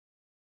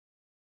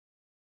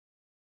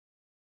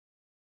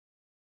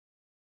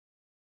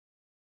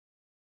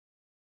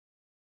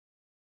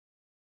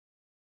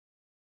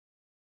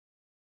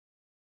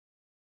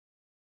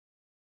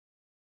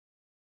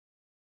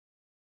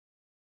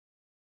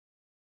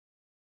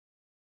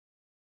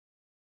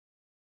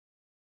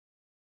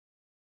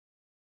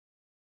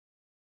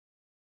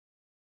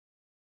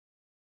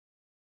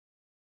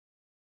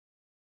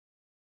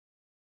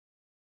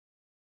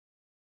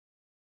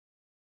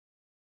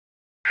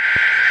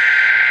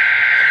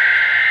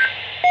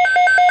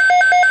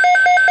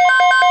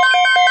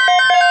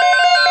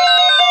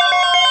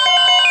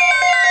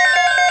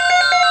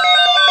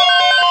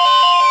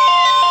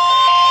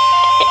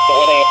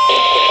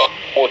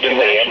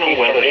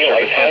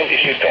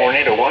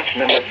Watch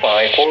number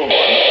 541,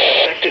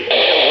 effective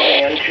until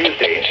 1 a.m.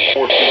 Tuesday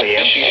or 2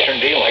 a.m.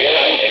 Eastern Daylight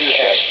Time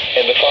Tuesday.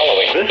 And the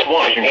following. This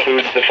watch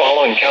includes the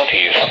following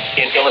counties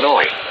in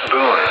Illinois: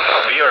 Boone,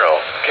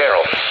 Bureau,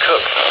 Carroll,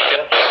 Cook,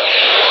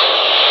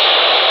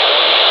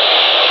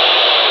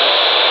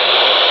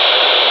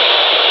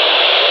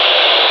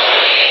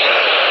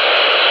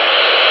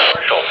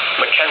 Marshall,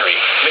 McHenry,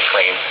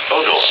 McLean,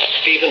 Ogle,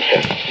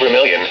 Stevenson,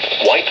 Vermilion,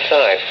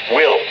 Whiteside,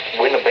 Will,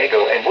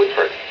 Winnebago, and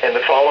Woodford, and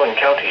the following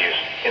counties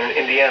in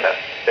Indiana: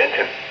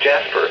 Benton,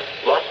 Jasper,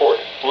 Lockport,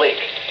 Lake,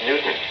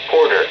 Newton,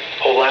 Porter,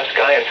 Pulaski,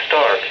 and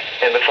Stark,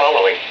 and the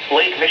following: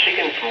 Lake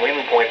Michigan from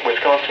Wind Point,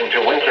 Wisconsin to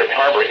Winthrop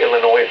Harbor,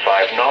 Illinois,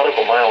 5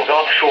 nautical miles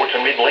offshore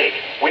to Mid-Lake,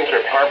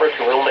 Winthrop Harbor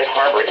to Wilmette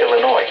Harbor,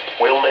 Illinois,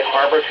 Wilmette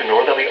Harbor to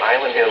Northerly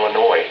Island,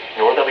 Illinois,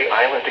 Northerly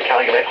Island to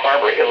Calumet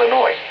Harbor,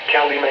 Illinois,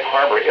 Calumet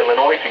Harbor,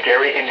 Illinois to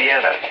Gary,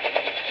 Indiana,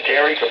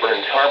 Gary to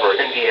Burns Harbor,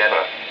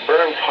 Indiana,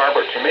 Burns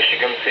Harbor to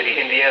Michigan City,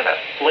 Indiana,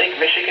 Lake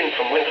Michigan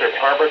from Winthrop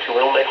Harbor to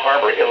Wilmette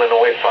Harbor,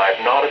 Illinois, 5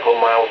 nautical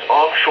miles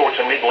offshore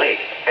to Mid-Lake,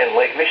 and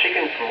Lake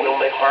Michigan from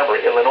Wilmette Harbor,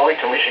 Illinois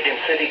to Michigan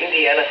City,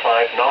 Indiana,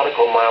 5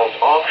 nautical miles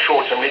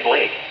offshore to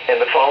Mid-Lake, and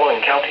the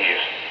following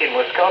counties in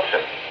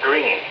Wisconsin: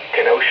 Greene,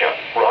 Kenosha,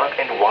 Rock,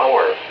 and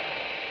Walworth.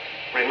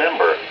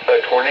 Remember, a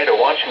tornado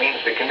watch means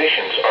the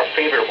conditions are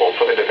favorable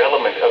for the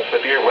development of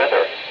severe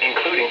weather,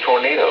 including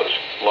tornadoes,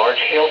 large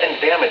hail, and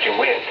damaging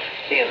winds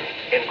in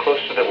and close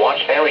to the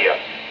watch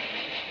area.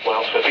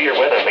 While severe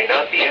weather may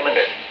not be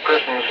imminent,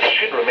 persons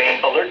should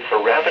remain alert for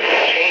rapidly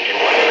changing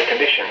weather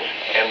conditions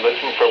and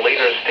listen for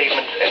later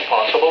statements and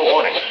possible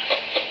warnings.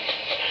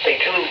 Stay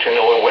tuned to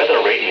NOAA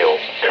weather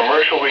radio,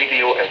 commercial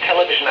radio and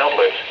television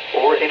outlets,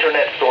 or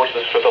internet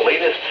sources for the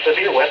latest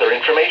severe weather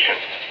information.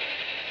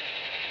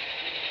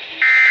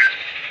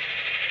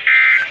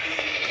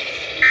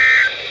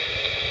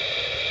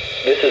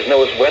 This is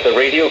NOAA's weather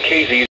radio,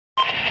 KZ.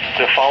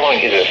 The following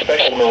is a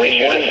special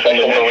marine warning from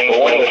the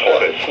National Weather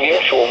Service.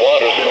 Nearshore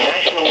waters, The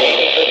National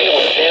Weather Service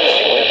is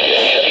damaging with the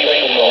heavy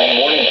rain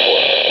marine warning for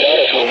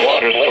nearshore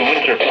waters from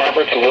Winthrop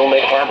Harbor to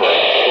Wilmette Harbor.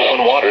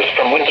 Open waters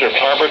from Winthrop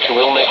Harbor to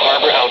Wilmette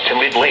Harbor out to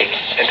Mid-Lake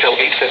until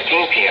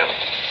 8:15 p.m.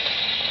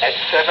 At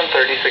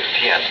 7:36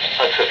 p.m.,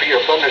 a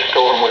severe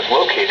thunderstorm was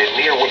located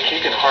near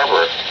Waukegan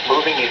Harbor,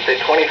 moving east at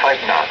 25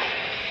 knots.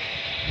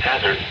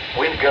 Hazard: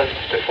 wind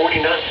gusts to 40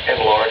 knots and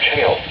large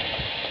hail.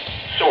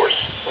 Source: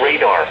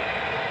 radar.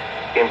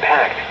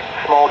 Impact: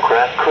 small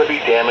craft could be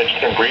damaged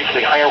and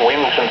briefly higher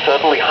winds and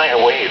suddenly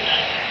higher waves.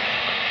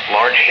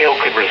 Large hail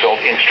could result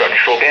in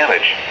structural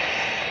damage.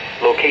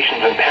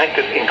 Locations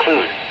impacted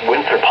include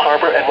Winthrop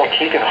Harbor and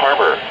Waukegan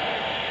Harbor.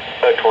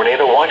 A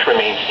tornado watch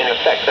remains in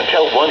effect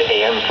until 1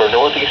 a.m. for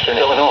northeastern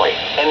Illinois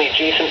and the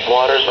adjacent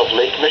waters of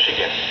Lake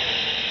Michigan.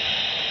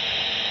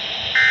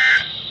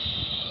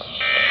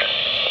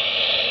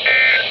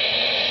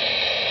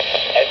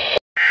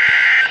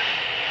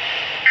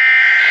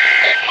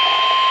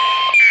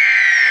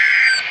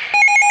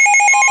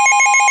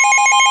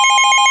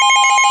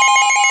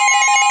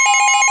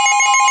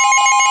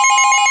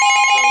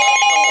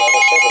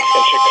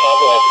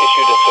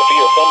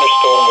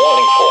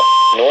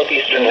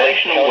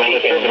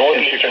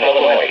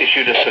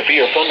 Issued a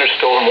severe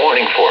thunderstorm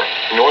warning for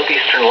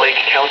northeastern Lake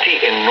County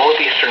in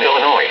northeastern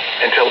Illinois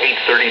until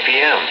 8:30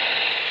 p.m.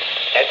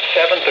 At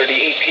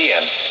 7:38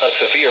 p.m., a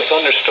severe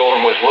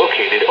thunderstorm was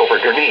located over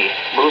Gurnee,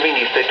 moving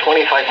east at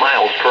 25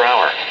 miles per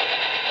hour.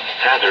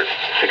 Hazard: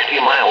 60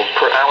 miles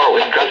per hour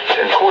with gusts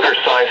and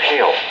quarter-size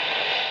hail.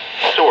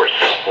 Source: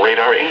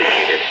 radar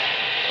indicated.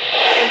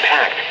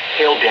 Impact: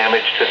 hail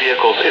damage to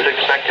vehicles is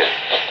expected.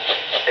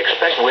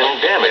 Expect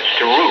wind damage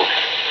to roofs,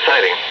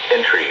 siding,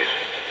 and trees.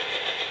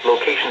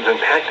 Locations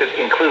impacted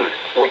include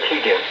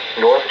Waukegan,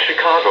 North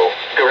Chicago,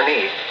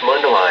 Gurnee,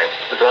 Mundelein,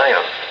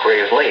 Zion,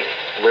 Grays Lake,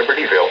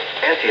 Libertyville,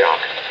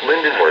 Antioch,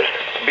 Lindenhurst,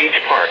 Beach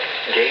Park,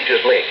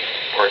 Gages Lake,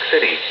 Park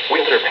City,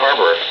 Winthrop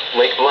Harbor,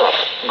 Lake Bluff,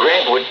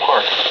 Grandwood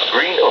Park,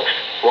 Green Oaks,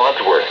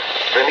 Wadsworth,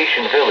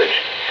 Venetian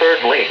Village,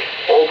 Third Lake,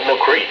 Old Mill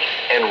Creek,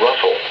 and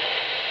Russell.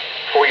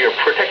 For your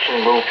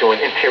protection, move to an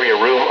interior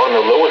room on the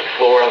lowest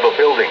floor of a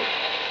building.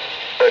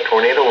 A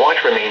tornado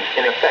watch remains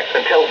in effect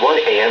until 1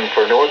 a.m.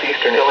 for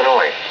northeastern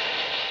Illinois.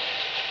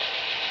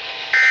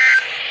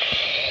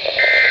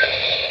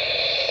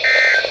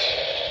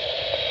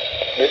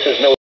 This is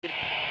no...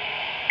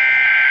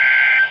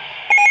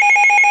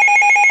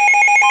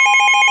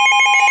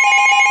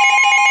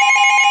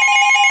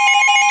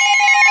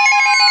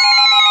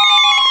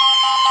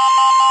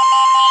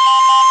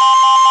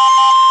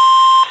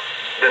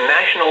 The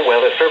National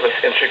Weather Service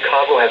in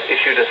Chicago has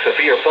issued a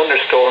severe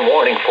thunderstorm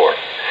warning for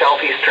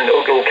southeastern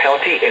Ogle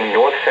County in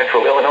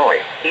north-central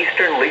Illinois,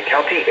 eastern Lee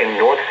County in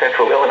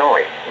north-central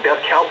Illinois,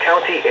 DeKalb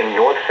County in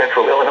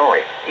north-central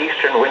Illinois,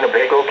 eastern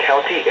Winnebago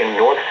County in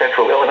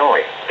north-central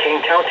Illinois,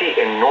 Kane County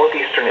in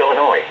northeastern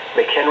Illinois,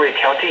 McHenry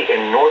County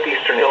in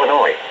northeastern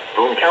Illinois,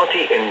 Boone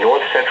County in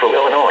north-central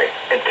Illinois,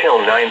 until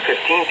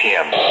 9:15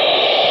 p.m.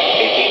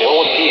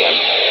 18:01 p.m.,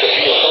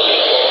 severe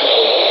thunderstorm.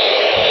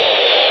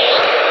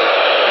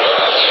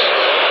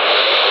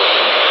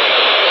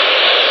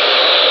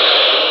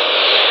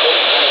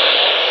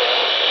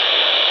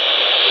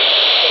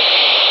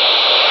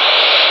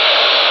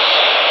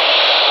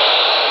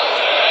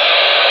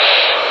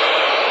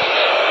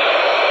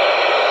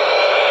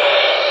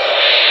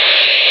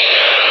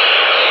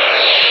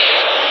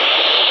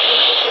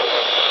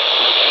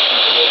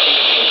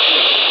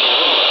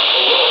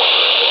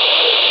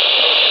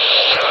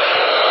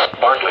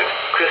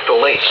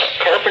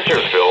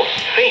 Cartersville,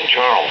 St.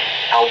 Charles,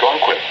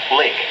 Algonquin,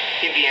 Lake,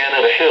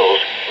 Indiana the Hills,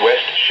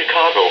 West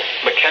Chicago,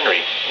 McHenry,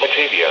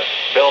 Batavia,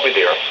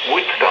 Belvedere,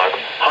 Woodstock,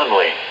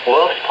 Hunley,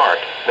 Loves Park,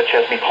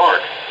 McChesney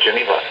Park,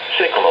 Geneva,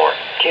 Sycamore,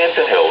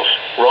 Canton Hills,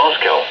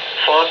 Roscoe,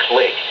 Fox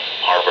Lake,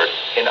 Harvard,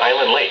 and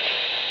Island Lake.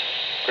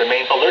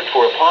 Remain alert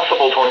for a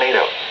possible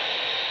tornado.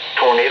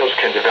 Tornadoes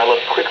can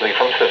develop quickly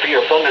from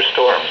severe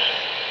thunderstorms.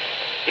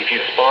 If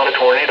you spot a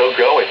tornado,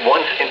 go at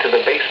once into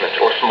the basement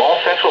or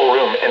small central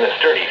room in a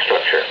sturdy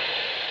structure.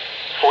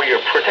 For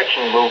your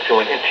protection, move to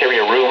an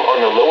interior room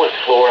on the lowest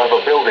floor of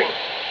a building.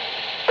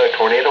 A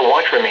tornado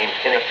watch remains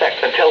in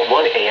effect until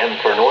 1 a.m.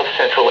 for north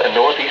central and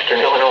northeastern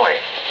Illinois.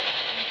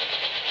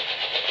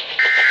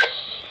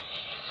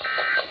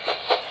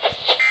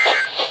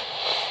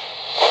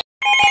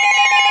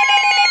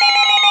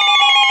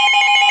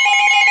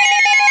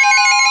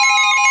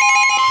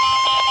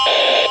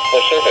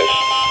 The service.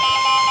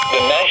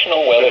 The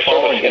National Weather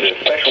Service is a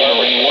special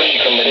marine warning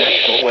from the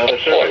National Weather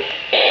Service.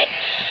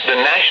 The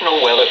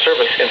National Weather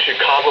Service in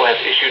Chicago has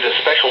issued a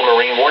special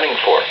marine warning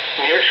for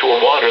nearshore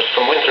waters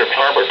from Winthrop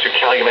Harbor to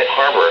Calumet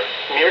Harbor,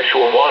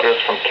 nearshore waters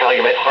from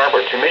Calumet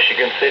Harbor to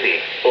Michigan City,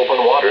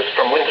 open waters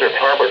from Winthrop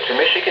Harbor to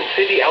Michigan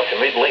City out to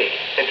Mid-Lake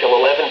until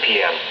 11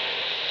 p.m.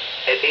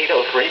 At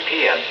 8:03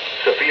 p.m.,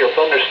 severe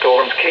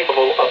thunderstorms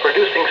capable of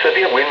producing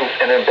severe winds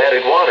and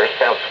embedded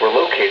waterspouts were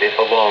located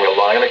along a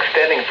line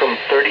extending from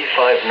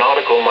 35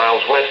 nautical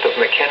miles west of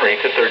McHenry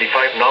to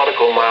 35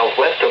 nautical miles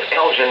west of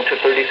Elgin to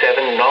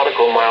 37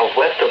 nautical miles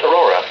west of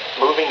Aurora,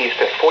 moving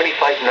east at 45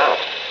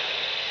 knots.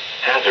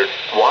 Hazard: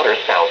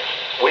 waterspouts,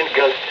 wind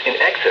gusts in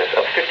excess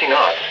of 50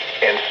 knots,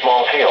 and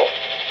small hail.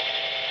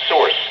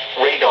 Source: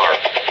 radar.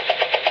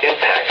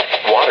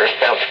 Impact: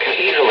 waterspouts can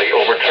easily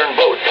overturn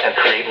boats and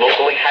create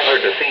locally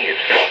hazardous seas.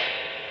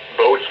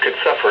 Boats could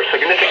suffer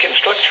significant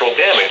structural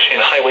damage in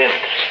high winds.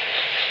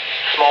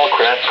 Small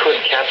craft could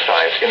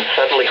capsize in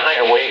suddenly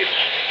higher waves.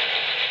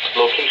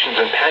 Locations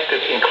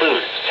impacted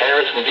include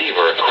Harrison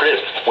Beaver,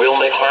 Crisp,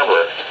 Wilmette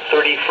Harbor,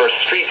 31st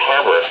Street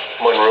Harbor,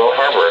 Monroe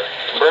Harbor,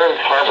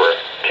 Burns Harbor,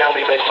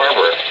 Calumet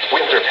Harbor,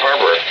 Winthrop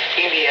Harbor,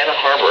 Indiana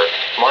Harbor,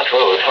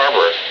 Montrose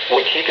Harbor,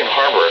 Waukegan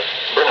Harbor,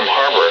 Burnham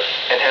Harbor,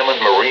 and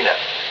Hammond Marina.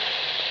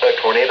 A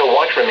tornado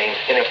watch remains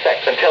in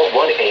effect until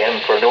 1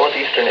 a.m. for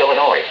northeastern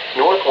Illinois,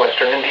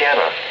 northwestern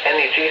Indiana, and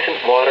the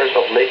adjacent waters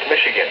of Lake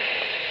Michigan.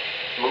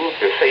 Move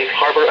to safe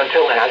harbor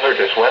until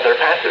hazardous weather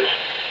passes.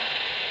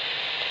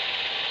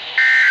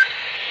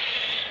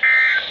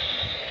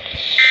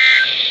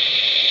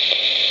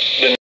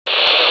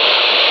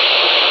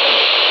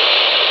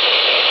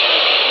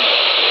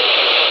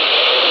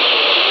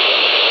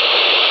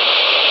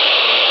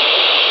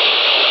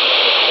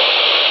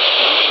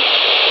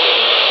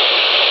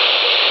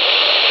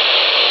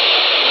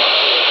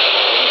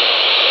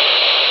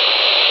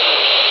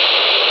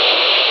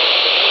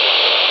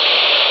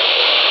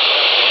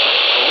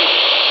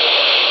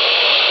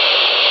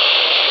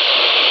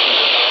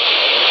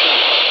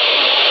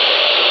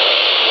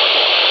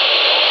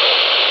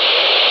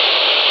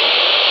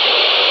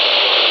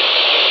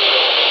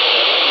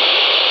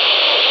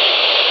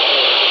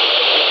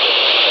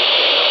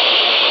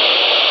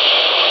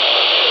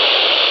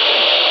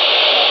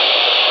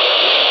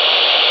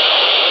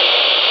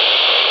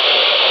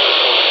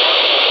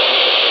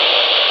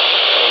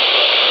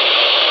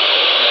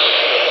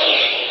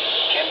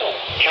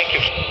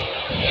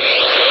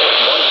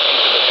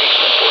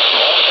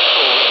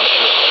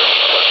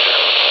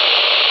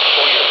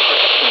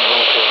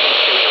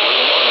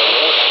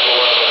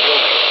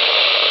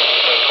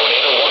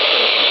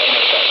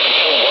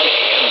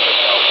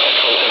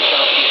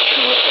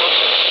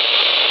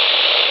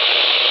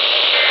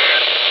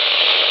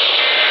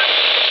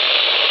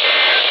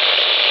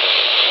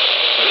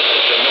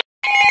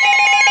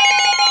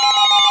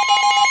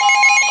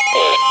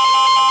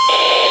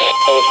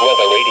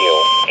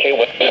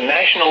 The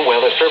National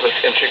Weather Service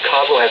in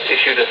Chicago has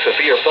issued a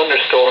severe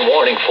thunderstorm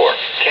warning for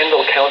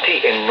Kendall County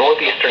in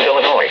northeastern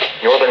Illinois,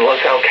 northern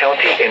LaSalle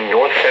County in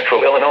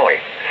north-central Illinois,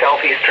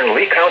 southeastern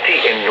Lee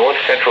County in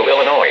north-central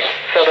Illinois,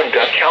 southern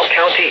DeKalb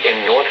County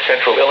in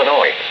north-central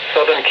Illinois,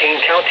 southern Kane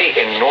County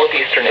in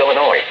northeastern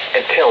Illinois,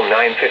 until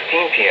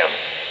 9:15 p.m.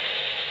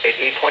 At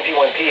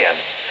 8:21 p.m.,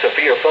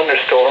 severe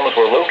thunderstorms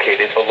were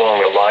located along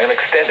a line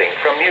extending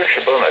from near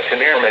Shabona to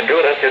near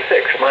Mendota to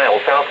 6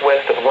 miles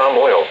southwest of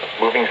Lomoil,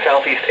 moving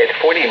southeast at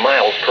 40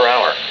 miles per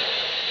hour.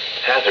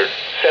 Hazard: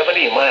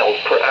 70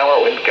 miles per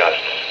hour wind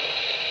gusts.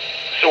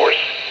 Source: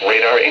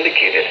 radar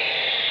indicated.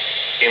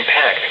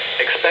 Impact: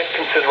 expect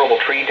considerable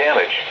tree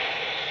damage.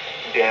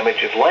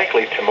 Damage is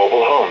likely to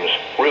mobile homes,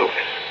 roofs,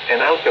 and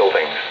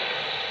outbuildings.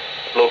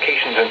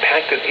 Locations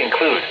impacted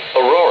include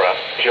Aurora,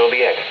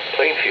 Joliet,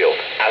 Plainfield,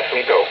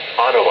 Oswego,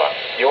 Ottawa,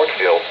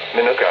 Yorkville,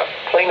 Minooka,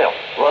 Plano,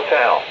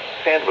 LaSalle,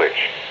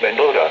 Sandwich,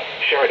 Mendota,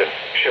 Sheridan,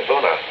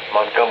 Shabona,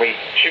 Montgomery,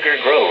 Sugar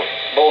Grove,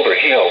 Boulder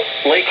Hill,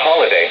 Lake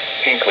Holiday,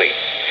 Hinckley,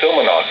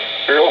 Silmanon,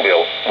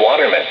 Earlville,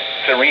 Waterman,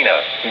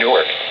 Serena,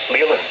 Newark,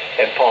 Leland,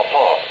 and Paw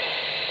Paw.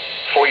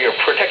 For your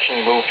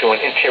protection, move to an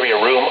interior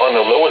room on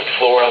the lowest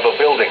floor of a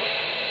building.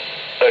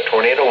 A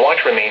tornado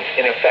watch remains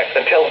in effect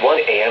until 1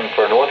 a.m.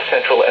 for north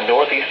central and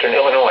northeastern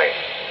Illinois.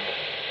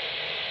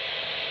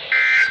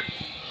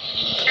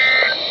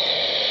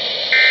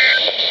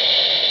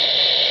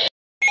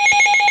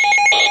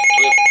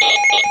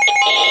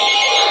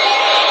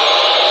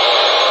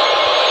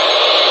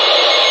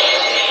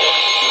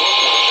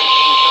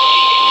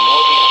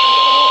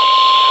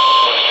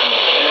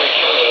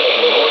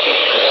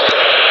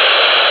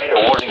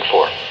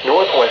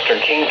 Northwestern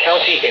Kane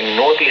County in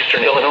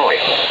northeastern Illinois,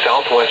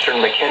 southwestern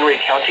McHenry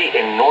County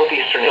in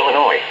northeastern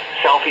Illinois,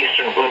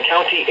 southeastern Boone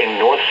County in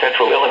north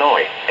central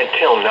Illinois,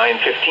 until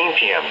 9:15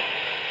 p.m.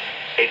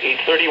 At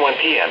 8:31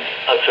 p.m.,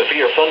 a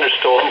severe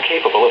thunderstorm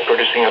capable of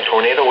producing a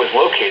tornado was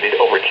located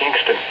over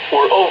Kingston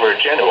or over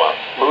Genoa,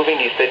 moving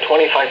east at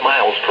 25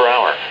 miles per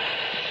hour.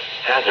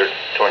 Hazard: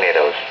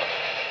 tornadoes.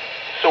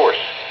 Source: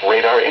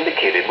 radar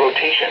indicated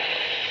rotation.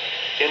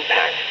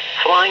 Impact: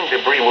 flying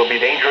debris will be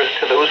dangerous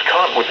to those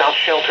caught without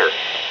shelter.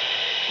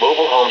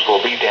 Mobile homes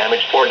will be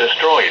damaged or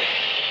destroyed.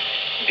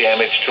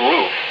 Damage to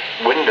roof,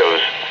 windows,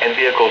 and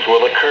vehicles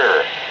will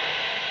occur.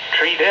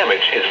 Tree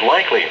damage is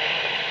likely.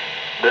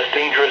 This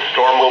dangerous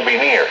storm will be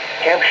near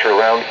Hampshire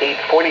around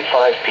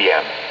 8:45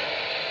 p.m.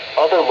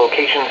 Other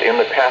locations in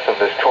the path of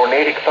this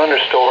tornadic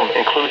thunderstorm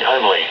include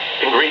Hunley,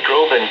 Green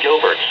Grove, and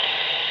Gilbert's.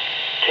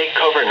 Take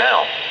cover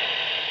now.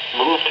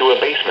 Move to a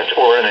basement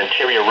or an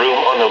interior room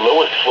on the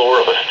lowest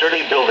floor of a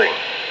sturdy building.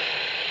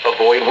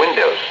 Avoid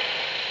windows.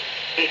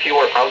 If you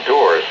are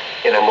outdoors,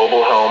 in a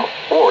mobile home,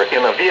 or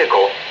in a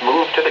vehicle,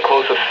 move to the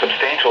closest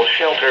substantial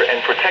shelter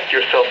and protect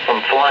yourself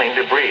from flying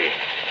debris.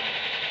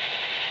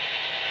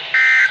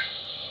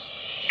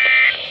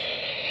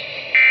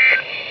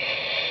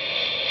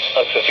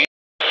 A severe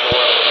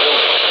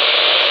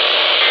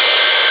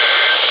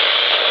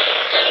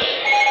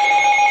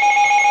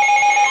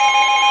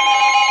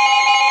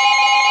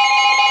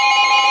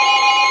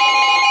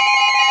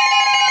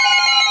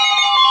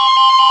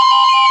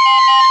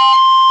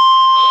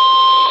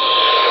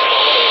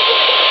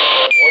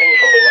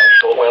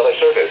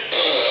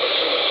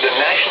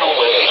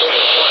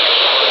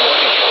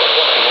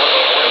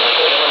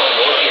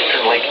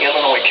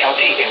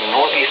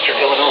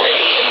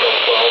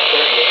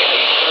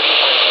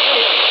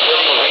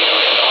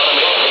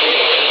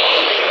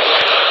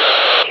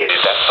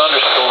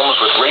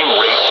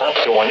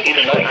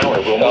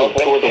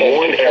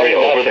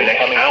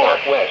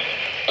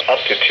Up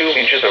to 2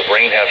 inches of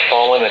rain have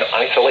fallen in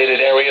isolated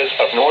areas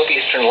of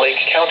northeastern Lake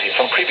County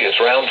from previous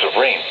rounds of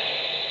rain.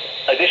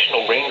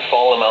 Additional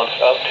rainfall amounts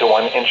up to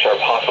 1 inch are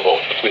possible,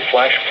 with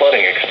flash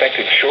flooding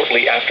expected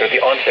shortly after the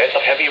onset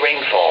of heavy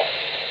rainfall.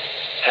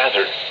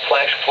 Hazard: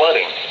 flash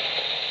flooding.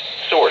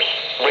 Source: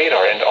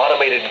 radar and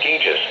automated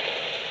gauges.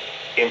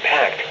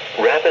 Impact: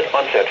 rapid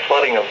onset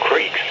flooding of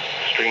creeks,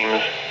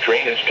 streams,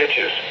 drainage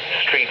ditches,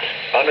 streets,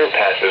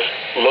 underpasses,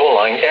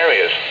 low-lying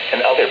areas,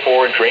 and other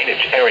poor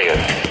drainage areas.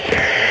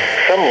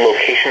 Some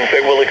locations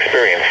that will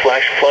experience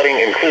flash flooding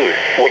include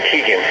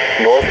Waukegan,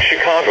 North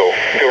Chicago,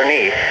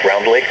 Dorney,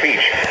 Round Lake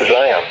Beach,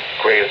 Zion,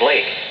 Grays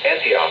Lake,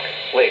 Antioch,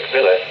 Lake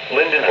Villa,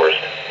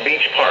 Lindenhurst,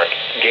 Beach Park,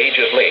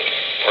 Gages Lake,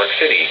 Park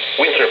City,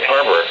 Winthrop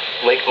Harbor,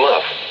 Lake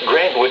Bluff,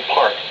 Grandwood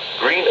Park,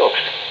 Green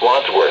Oaks,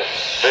 Wadsworth,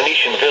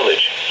 Venetian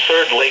Village,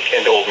 Third Lake,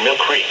 and Old Mill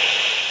Creek.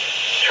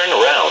 Turn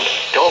around.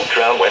 Don't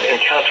drown when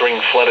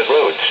encountering flooded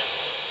roads.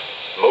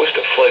 Most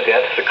flood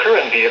deaths occur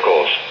in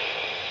vehicles.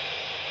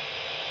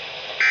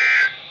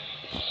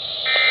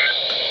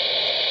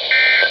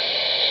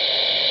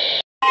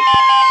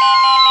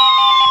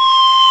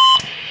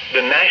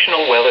 The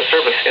National Weather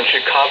Service in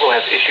Chicago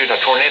has issued a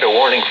tornado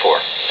warning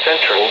for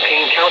central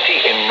Kane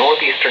County in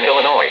northeastern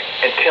Illinois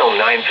until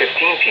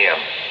 9:15 p.m.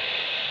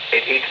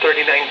 At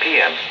 8:39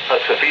 p.m., a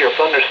severe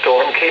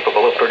thunderstorm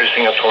capable of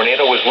producing a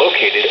tornado was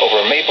located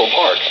over Maple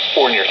Park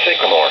or near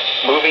Sycamore,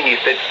 moving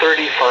east at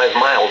 35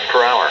 miles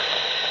per hour.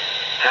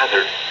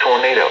 Hazard: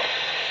 tornado.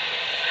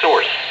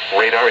 Source: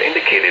 radar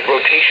indicated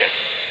rotation.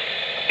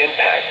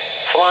 Impact: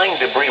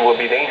 flying debris will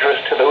be dangerous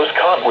to those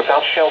caught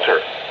without shelter.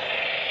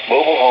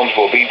 Mobile homes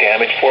will be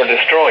damaged or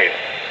destroyed.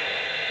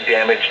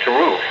 Damage to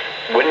roof,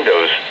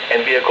 windows,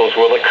 and vehicles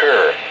will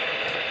occur.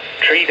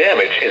 Tree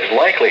damage is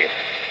likely.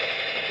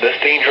 This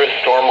dangerous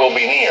storm will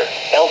be near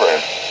Elburn,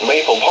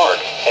 Maple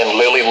Park, and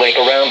Lily Lake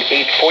around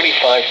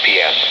 8:45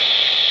 p.m.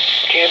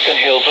 Canton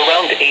Hills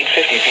around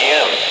 8:50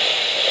 p.m.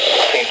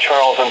 St.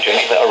 Charles and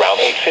Geneva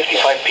around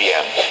 8:55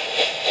 p.m.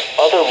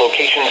 Other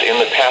locations in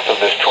the path of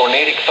this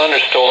tornadic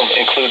thunderstorm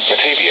include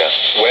Batavia,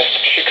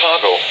 West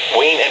Chicago,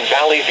 Wayne, and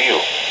Valley View.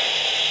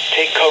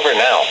 Take cover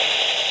now.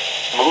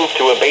 Move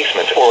to a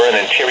basement or an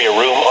interior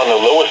room on the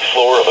lowest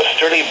floor of a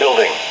sturdy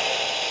building.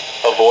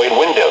 Avoid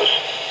windows.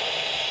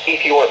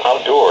 If you are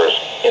outdoors,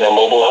 in a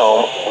mobile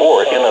home,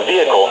 or in a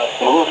vehicle,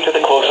 move to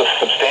the closest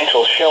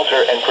substantial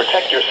shelter and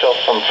protect yourself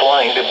from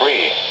flying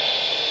debris.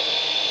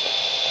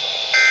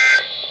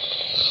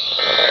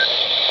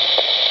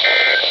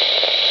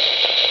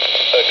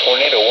 A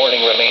tornado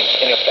warning remains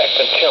in effect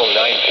until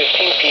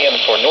 9:15 p.m.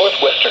 for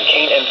northwestern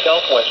Kane and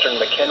southwestern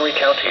McHenry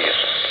counties.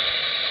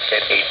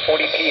 At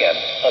 8:40 p.m.,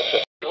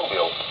 a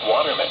Ogle,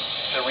 Waterman,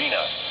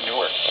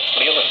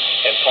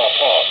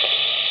 Paw.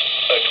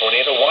 A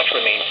tornado watch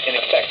remains in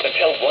effect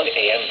until 1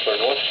 a.m. for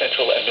north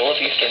central and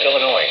northeastern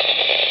Illinois.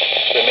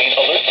 Remain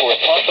alert for a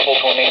possible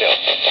tornado.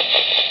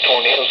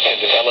 Tornadoes can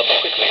develop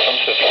quickly from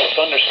severe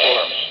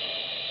thunderstorms.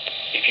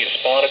 If you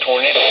spot a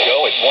tornado,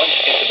 go at once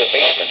into the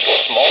basement or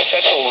small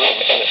central room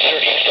in the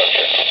sturdy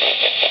structure.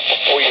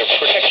 For your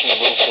protection,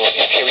 move to an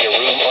interior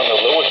room on the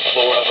lowest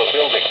floor of a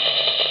building.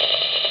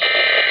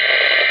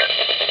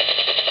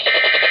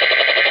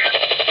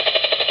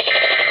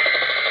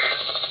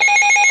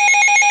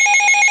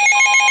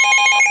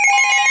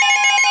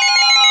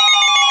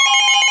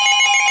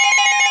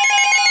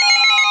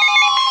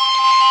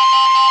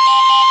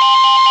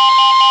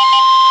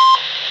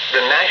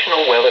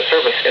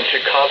 In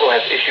Chicago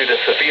has issued a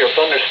severe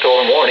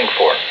thunderstorm warning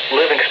for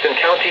Livingston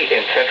County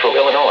in central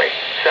Illinois,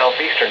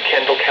 southeastern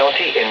Kendall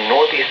County in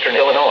northeastern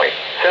Illinois,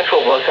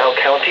 central LaSalle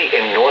County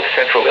in north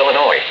central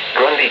Illinois,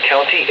 Grundy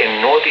County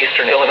in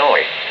northeastern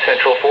Illinois,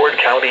 central Ford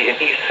County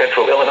in east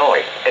central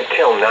Illinois,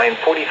 until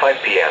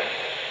 9:45 p.m.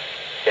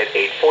 At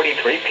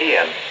 8:43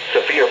 p.m.,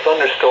 severe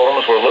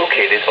thunderstorms were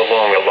located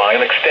along a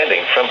line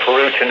extending from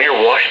Peru to near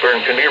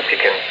Washburn to near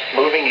Pekin,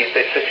 moving east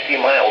at 60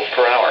 miles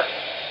per hour.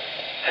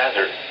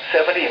 Hazard,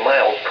 70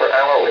 miles per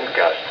hour wind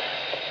gusts.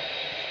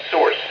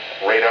 Source,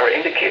 radar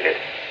indicated.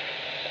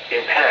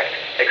 Impact,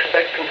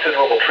 expect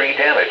considerable tree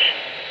damage.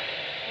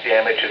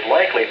 Damage is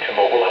likely to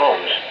mobile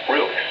homes,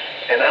 roofs,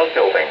 and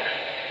outbuildings.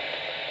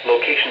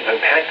 Locations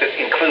impacted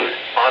include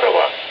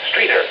Ottawa,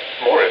 Streator,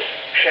 Morris,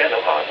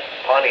 Channahon,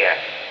 Pontiac,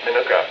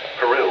 Minooka,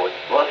 Peru,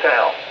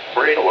 LaSalle,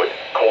 Braidwood,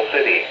 Coal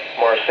City,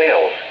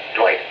 Marseilles,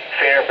 Dwight,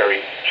 Fairbury,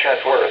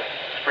 Chatsworth,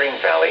 Spring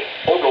Valley,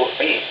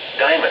 Oglesby,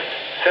 Diamond,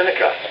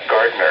 Seneca,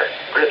 Gardner,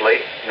 Gridley,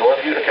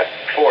 North Utica,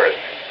 Forest,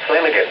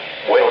 Flanagan,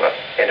 Wayona,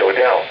 and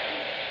Odell.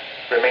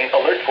 Remain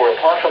alert for a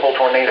possible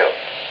tornado.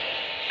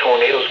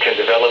 Tornadoes can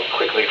develop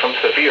quickly from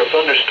severe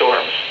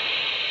thunderstorms.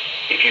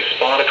 If you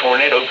spot a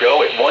tornado,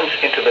 go at once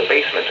into the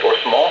basement or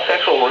small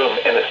central room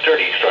in a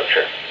sturdy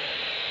structure.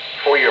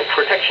 For your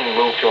protection,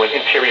 move to an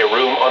interior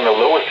room on the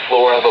lowest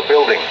floor of a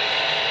building.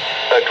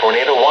 A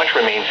tornado watch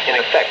remains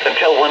in effect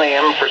until 1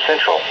 a.m. for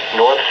central,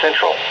 north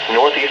central,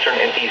 northeastern,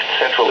 and east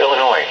central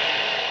Illinois.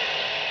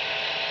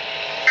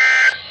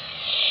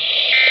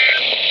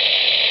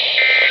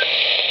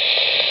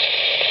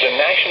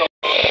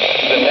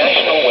 The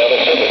National Weather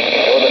Service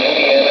in northern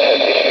Indiana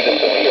has issued a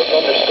severe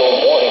thunderstorm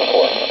warning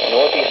for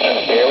northeastern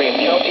Berrien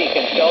County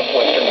in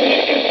southwestern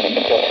Michigan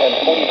until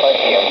 10:45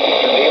 p.m.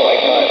 Eastern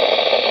Daylight Time.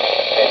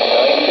 At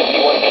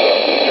 9:51 p.m.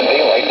 Eastern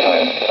Daylight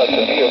Time, a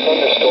severe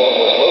thunderstorm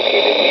was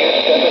located near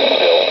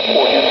Stevensville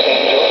or near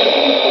St. Joseph,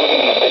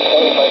 moving east at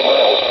 25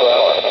 miles per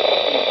hour.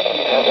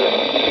 Hazard,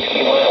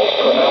 60 miles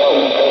per hour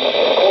wind gusts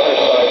and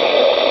quarter-size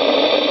hail.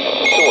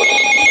 Source,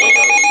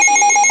 radar.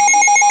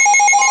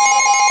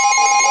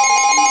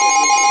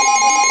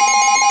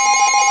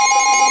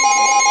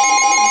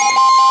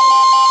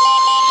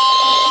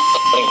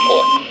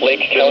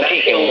 Lake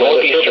County in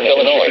northeastern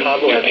Illinois.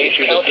 DuPage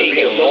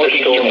County in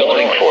northeastern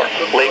Illinois.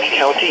 Lake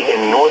County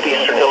in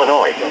northeastern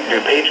Illinois.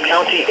 DuPage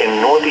County in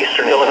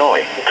northeastern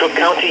Illinois. Cook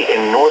County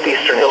in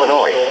northeastern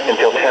Illinois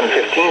until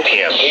 10:15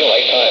 p.m.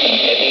 Daylight time.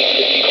 At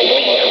 8:50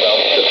 p.m.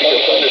 around severe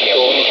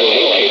thunderstorms were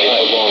located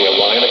along a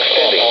line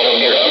extending from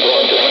near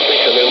Hebron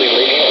to Lily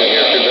Lake to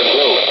near Sugar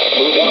Grove,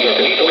 moving at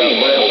 30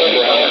 miles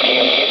per hour.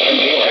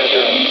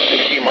 Hazard,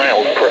 60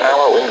 miles per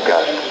hour wind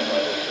gusts.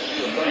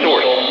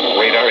 Source,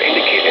 radar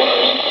indicated.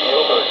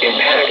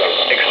 Impact,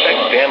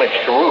 expect damage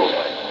to roofs,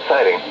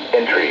 siding,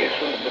 and trees.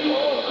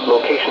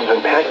 Locations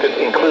impacted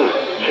include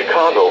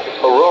Chicago,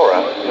 Aurora,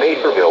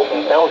 Naperville,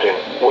 Elgin,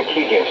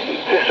 Waukegan,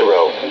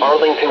 Cicero,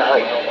 Arlington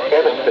Heights,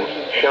 Evanston,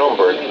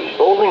 Schaumburg,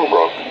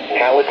 Bolingbrook,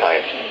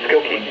 Palatine,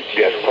 Skokie,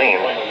 Des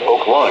Plaines,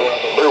 Oak Lawn,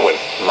 Irwin,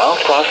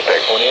 Mount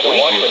Prospect,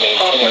 Wheaton,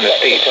 Hoffman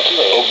Estates,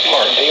 Oak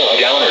Park,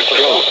 Downers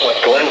Grove,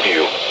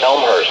 Glenview,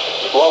 Elmhurst,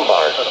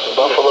 Lombard,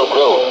 Buffalo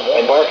Grove,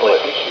 and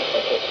Bartlett.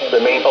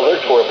 Remain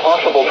alert for a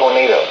possible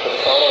tornado.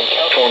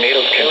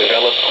 Tornadoes can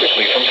develop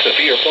quickly from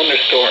severe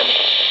thunderstorms.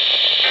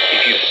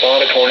 If you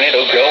spot a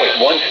tornado, go at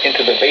once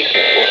into the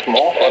basement or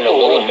small central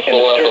room in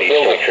a sturdy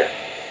structure.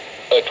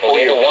 For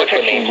your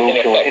protection,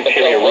 move to an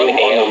interior room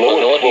on the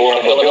lowest floor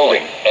of a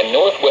building.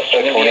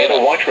 A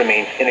tornado watch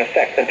remains in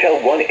effect until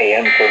 1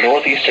 a.m. for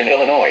northeastern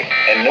Illinois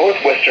and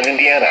northwestern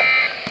Indiana.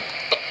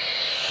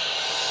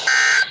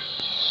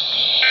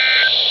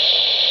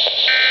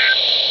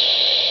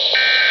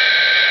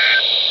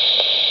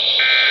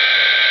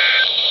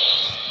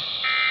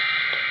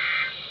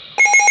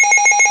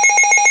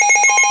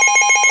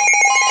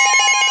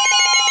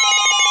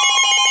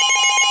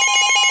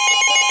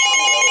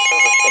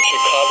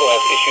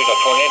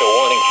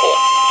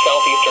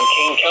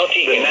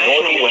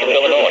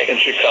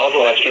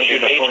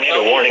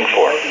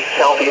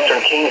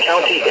 Southeastern Kane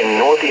County in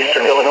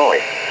northeastern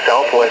Illinois,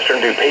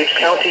 southwestern DuPage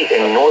County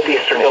in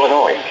northeastern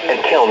Illinois,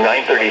 until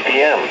 9:30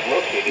 p.m.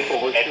 At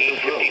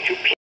 8:52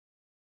 p.m.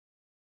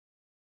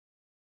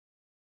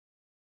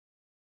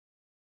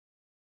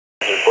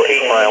 for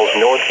 8 miles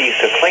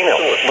northeast of Plano,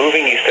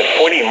 moving east at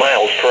 40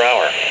 miles per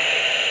hour.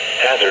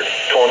 Hazard,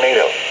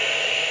 tornado.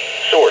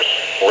 Source,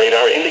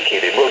 radar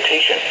indicated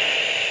rotation.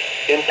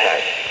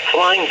 Impact,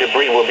 flying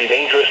debris will be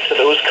dangerous to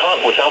those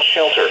caught without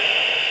shelter.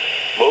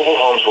 Mobile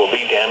homes will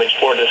be damaged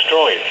or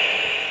destroyed.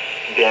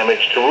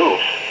 Damage to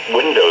roofs,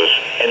 windows,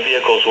 and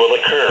vehicles will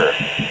occur.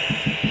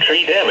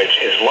 Tree damage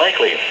is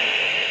likely.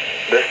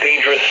 This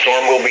dangerous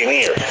storm will be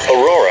near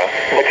Aurora,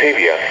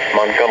 Batavia,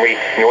 Montgomery,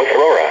 North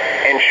Aurora,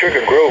 and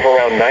Sugar Grove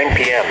around 9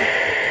 p.m.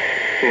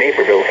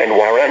 Naperville and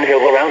Warren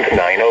Hill around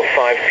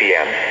 9:05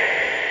 p.m.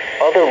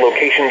 Other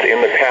locations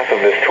in the path of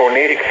this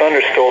tornadic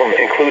thunderstorm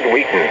include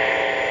Wheaton.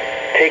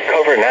 Take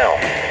cover now.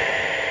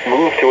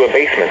 Move to a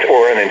basement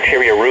or an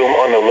interior room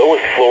on the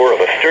lowest floor of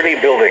a sturdy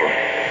building.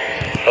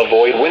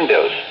 Avoid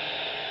windows.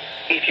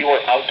 If you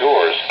are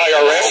outdoors,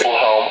 IRS. mobile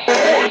home,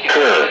 or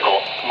vehicle,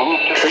 move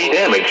to tree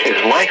damage is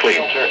likely.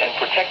 And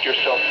protect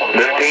yourself from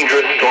this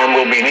dangerous storm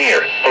will be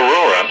near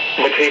Aurora,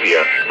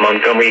 Batavia,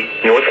 Montgomery,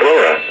 North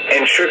Aurora,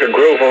 and Sugar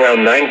Grove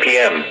around 9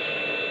 p.m.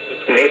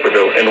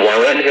 Naperville and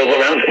Warren Hill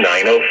around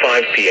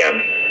 9:05 p.m.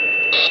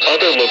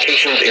 Other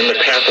locations in the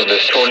path of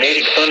this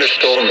tornadic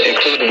thunderstorm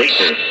include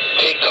Wheaton.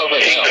 Take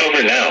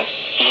cover now.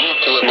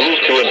 Move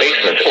to a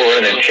basement or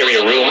an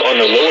interior room on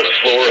the lowest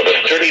floor of a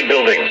sturdy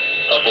building.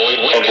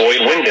 Avoid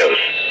windows.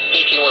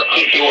 If you are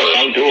outdoors,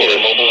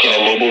 in a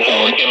mobile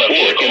home,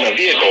 or in a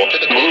vehicle,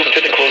 move to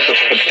the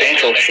closest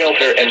substantial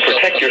shelter and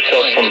protect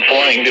yourself from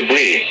flying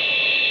debris.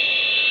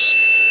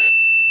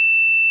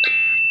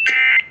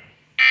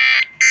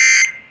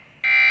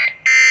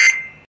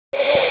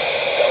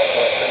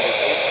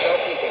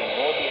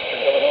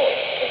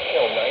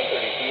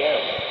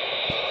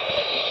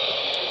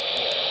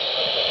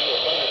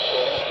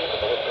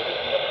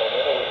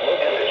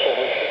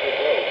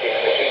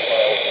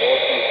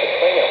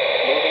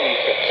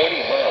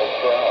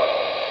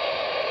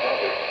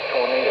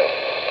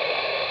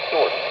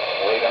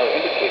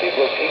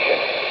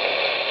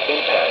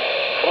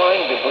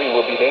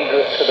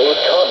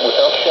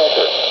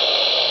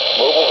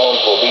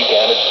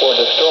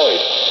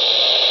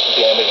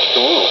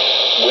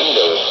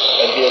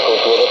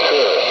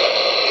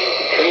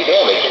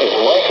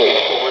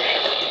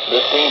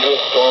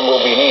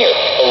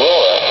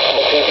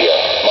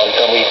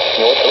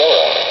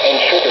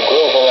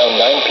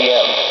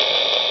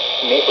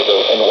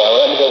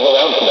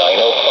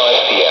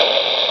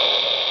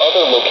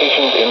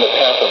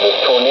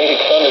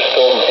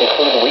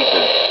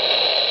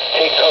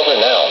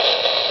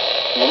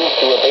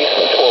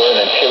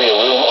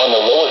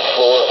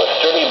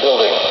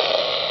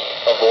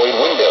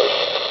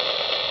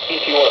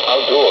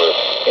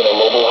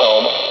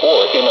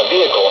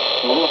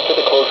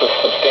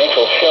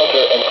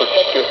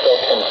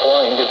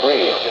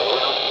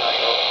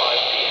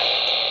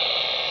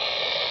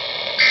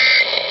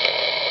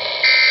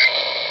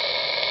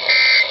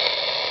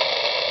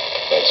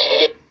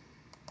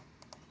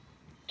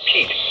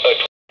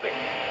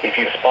 If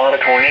you spot a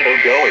tornado,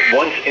 go at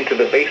once into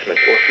the basement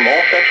or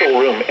small central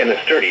room in a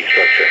sturdy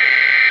structure.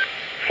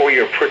 For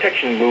your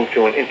protection, move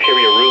to an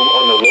interior room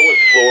on the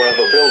lowest floor of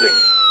a building.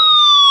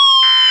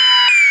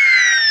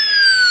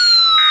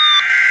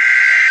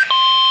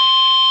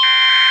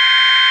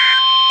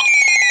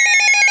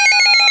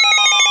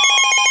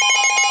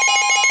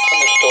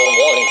 Thunderstorm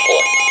warning for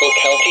Will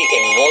County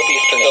in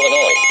northeastern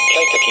Illinois,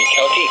 Kankakee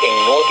County in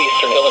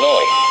northeastern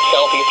Illinois,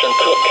 southeastern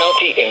Cook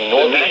County in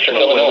northeastern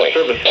Illinois.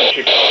 The National Weather Service in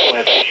Chicago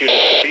has issued a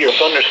severe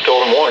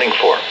thunderstorm warning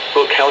for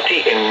Will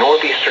County in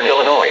northeastern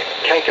Illinois,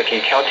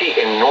 Kankakee County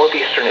in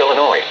northeastern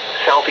Illinois,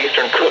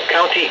 southeastern Cook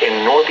County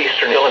in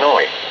northeastern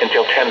Illinois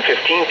until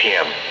 10:15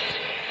 p.m.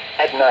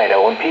 At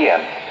 9:01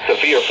 p.m.,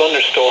 severe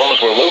thunderstorms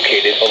were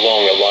located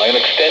along a line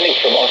extending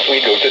from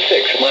Oswego to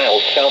 6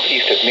 miles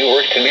southeast of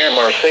Newark to near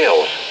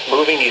Marseilles,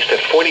 moving east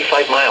at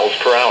 45 miles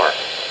per hour.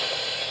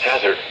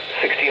 Hazard,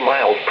 60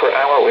 miles per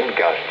hour wind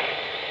gusts.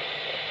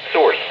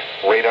 Source,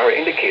 radar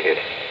indicated.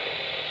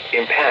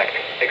 Impact,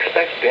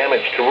 expects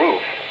damage to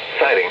roofs,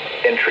 siding,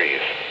 and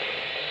trees.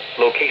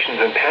 Locations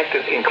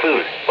impacted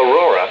include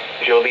Aurora,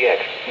 Joliet,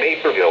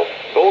 Naperville,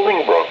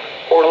 Bolingbrook,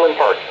 Orland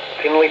Park,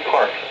 Tinley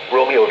Park,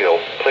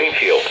 Romeoville,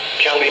 Plainfield,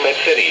 Calumet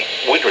City,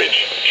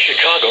 Woodridge,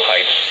 Chicago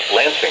Heights,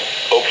 Lansing,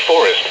 Oak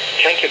Forest,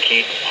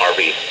 Kankakee,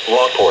 Harvey,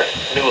 Lockport,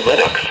 New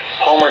Lenox,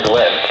 Palmer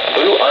Glen,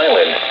 Blue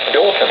Island,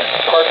 Dalton,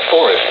 Park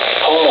Forest,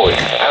 Homewood,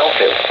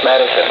 Alfred,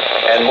 Madison,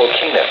 and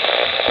Mokina.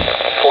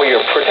 For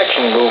your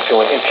protection, move to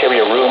an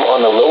interior room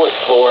on the lowest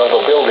floor of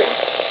a building.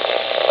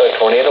 A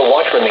tornado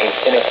watch remains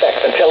in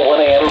effect until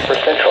 1 a.m. for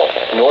central,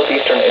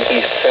 northeastern, and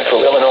east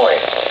central Illinois.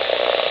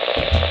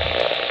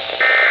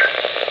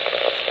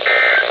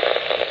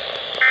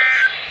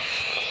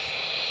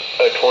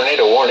 A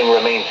tornado warning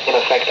remains in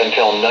effect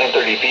until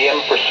 9:30 p.m.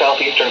 for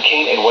southeastern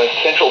Kane and west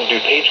central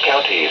DuPage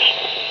counties.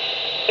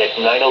 At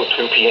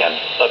 9:02 p.m.,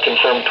 a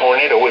confirmed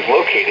tornado was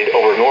located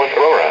over North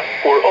Aurora,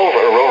 or over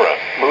Aurora,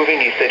 moving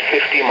east at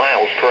 50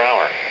 miles per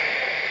hour.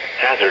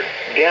 Hazard,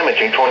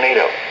 damaging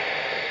tornado.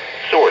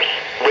 Source,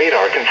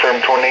 radar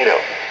confirmed tornado.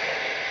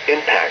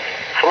 Impact,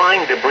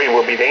 flying debris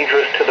will be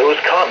dangerous to those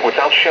caught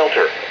without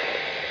shelter.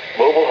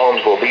 Mobile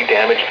homes will be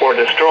damaged or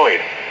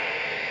destroyed.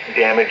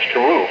 Damage to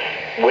roof,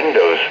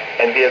 windows,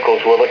 and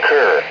vehicles will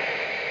occur.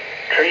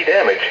 Tree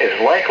damage is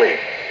likely.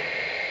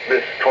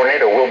 This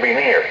tornado will be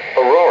near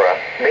Aurora,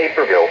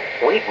 Naperville,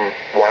 Wheaton,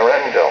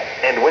 Warrenville,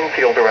 and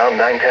Winfield around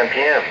 9:10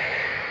 p.m.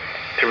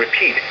 To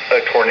repeat,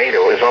 a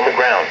tornado is on the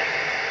ground.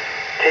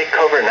 Take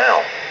cover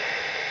now.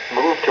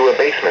 Move to a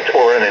basement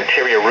or an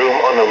interior room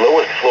on the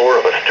lowest floor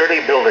of a sturdy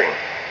building.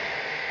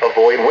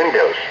 Avoid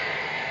windows.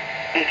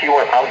 If you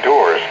are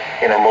outdoors,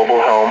 in a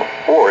mobile home,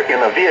 or in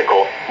a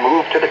vehicle,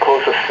 move to the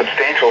closest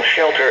substantial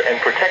shelter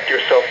and protect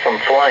yourself from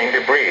flying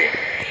debris.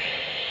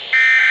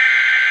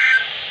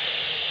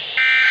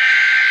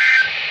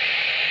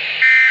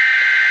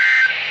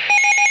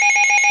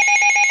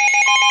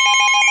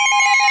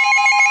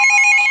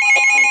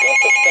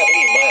 Gusts of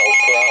 70 miles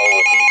per hour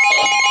with the...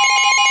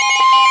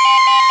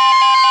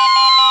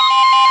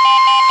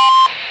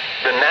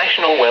 The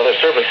National Weather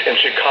Service in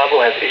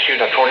Chicago has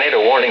issued a tornado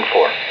warning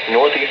for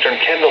northeastern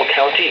Kendall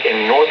County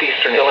in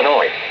northeastern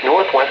Illinois,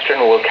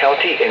 northwestern Will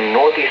County in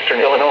northeastern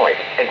Illinois,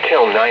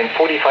 until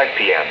 9:45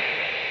 p.m.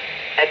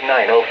 At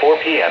 9:04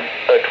 p.m.,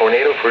 a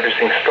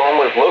tornado-producing storm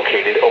was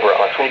located over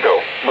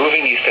Oswego,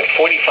 moving east at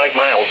 45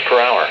 miles per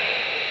hour.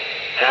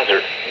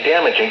 Hazard,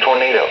 damaging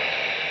tornado.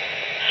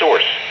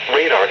 Source,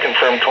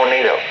 radar-confirmed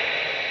tornado.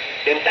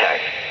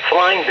 Impact,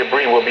 flying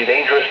debris will be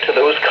dangerous to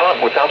those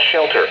caught without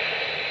shelter.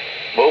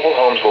 Mobile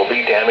homes will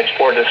be damaged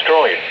or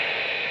destroyed.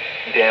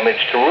 Damage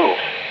to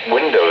roofs,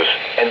 windows,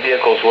 and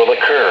vehicles will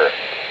occur.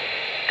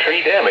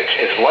 Tree damage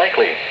is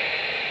likely.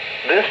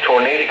 This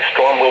tornadic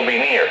storm will be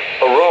near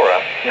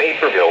Aurora,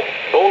 Naperville,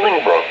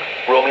 Bolingbrook,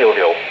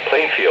 Romeoville,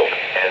 Plainfield,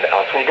 and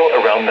Oswego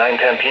around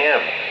 9:10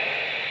 p.m.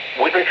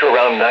 Woodridge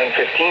around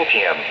 9:15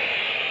 p.m.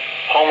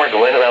 Palmer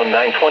Glen around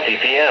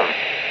 9:20 p.m.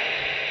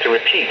 To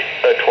repeat,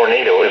 a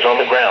tornado is on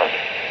the ground.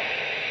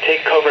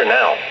 Take cover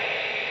now.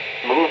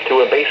 Move to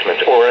a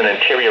basement or an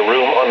interior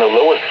room on the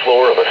lowest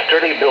floor of a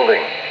sturdy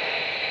building.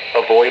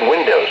 Avoid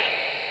windows.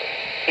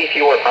 If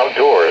you are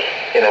outdoors,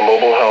 in a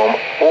mobile home,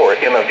 or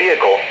in a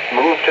vehicle,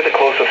 move to the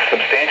closest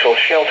substantial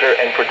shelter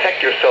and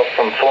protect yourself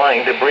from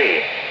flying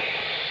debris.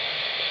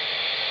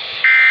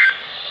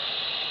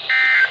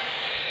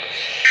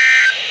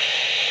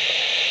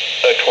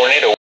 A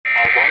tornado.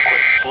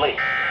 Algonquin Lake.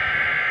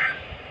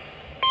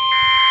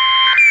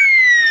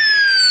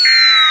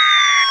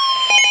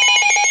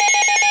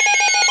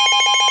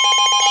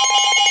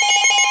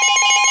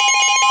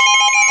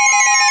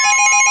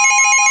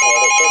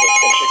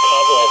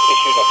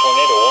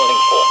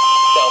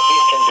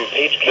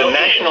 The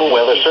National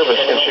Weather Service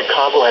in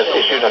Chicago has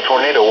issued a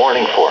tornado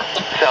warning for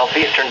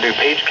southeastern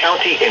DuPage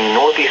County in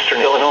northeastern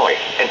Illinois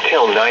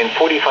until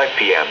 9:45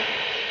 p.m.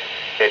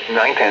 At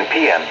 9:10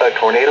 p.m., a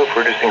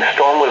tornado-producing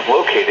storm was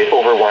located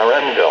over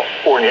Warrenville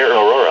or near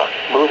Aurora,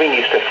 moving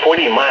east at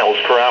 40 miles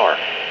per hour.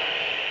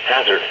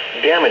 Hazard,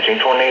 damaging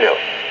tornado.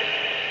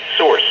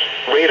 Source,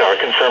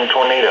 radar-confirmed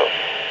tornado.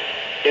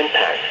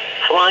 Impact,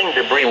 flying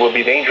debris will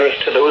be dangerous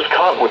to those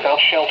caught without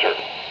shelter.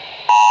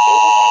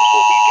 Mobile homes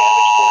will be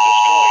damaged or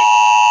destroyed.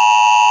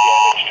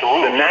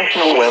 The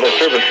National Weather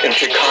Service in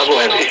Chicago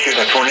has issued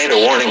a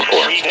tornado warning for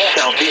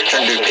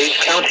southeastern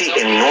DuPage County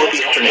in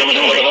northeastern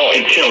Illinois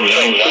until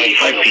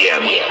 9:45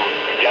 p.m.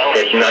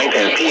 At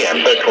 9:10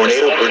 p.m., a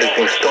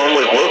tornado-producing storm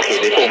was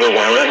located over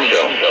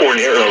Warrenville or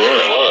near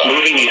Aurora,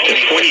 moving east at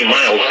 40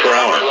 miles per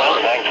hour.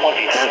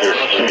 Hazard,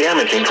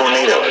 damaging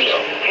tornado.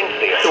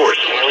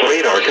 Source,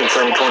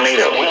 radar-confirmed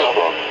tornado.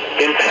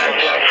 Impact,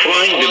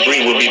 flying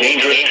debris will be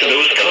dangerous to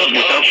those caught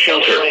without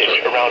shelter.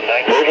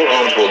 Mobile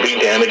homes will be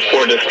damaged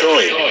or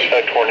destroyed.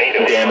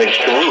 Damage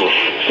to roof,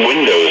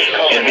 windows,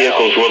 and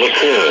vehicles will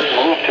occur.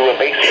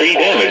 Tree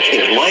damage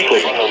is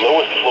likely.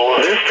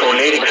 This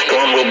tornadic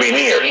storm will be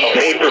near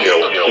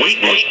Naperville,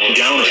 Wheaton,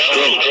 Downer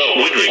Stroke,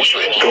 Woodridge,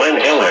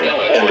 Glen Ellen,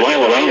 and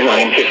while around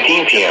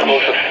 9:15 p.m.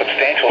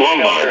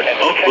 Lombard,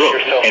 Oak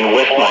Brook, and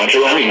Westmont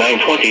around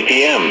 9:20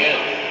 p.m.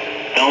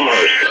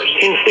 Elmhurst,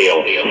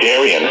 Hinsdale,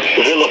 Darien,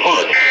 Villa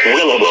Park,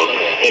 Willowbrook,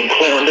 and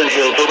Clarendon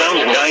Hills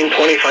around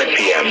 9:25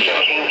 p.m.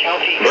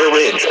 Burr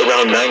Ridge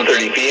around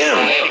 9:30 p.m.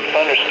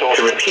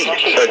 To repeat,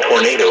 a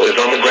tornado is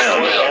on the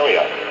ground.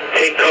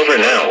 Take cover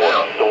now.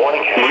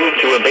 Move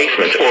to a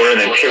basement or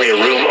an interior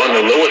room on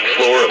the lowest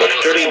floor of a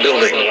sturdy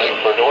building.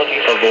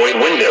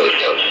 Avoid windows.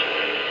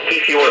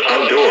 If you are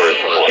outdoors,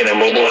 in a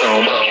mobile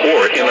home,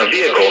 or in a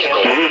vehicle,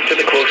 move to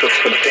the closest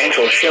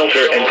substantial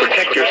shelter and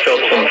protect yourself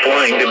from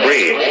flying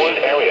debris.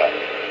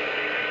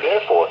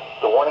 Therefore,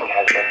 the warning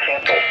has been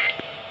canceled.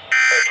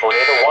 A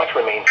tornado watch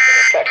remains in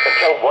effect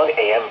until 1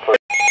 a.m. for...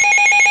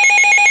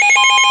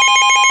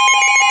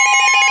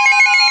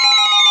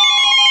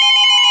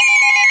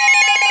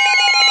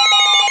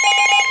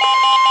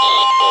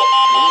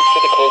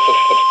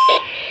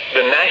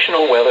 The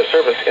National Weather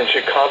Service in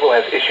Chicago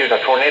has issued a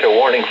tornado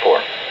warning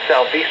for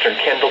southeastern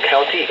Kendall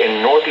County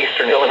in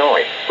northeastern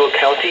Illinois, Will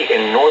County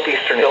in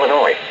northeastern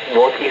Illinois,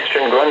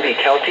 northeastern Grundy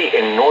County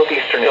in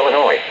northeastern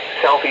Illinois,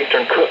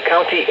 southeastern Cook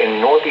County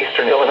in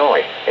northeastern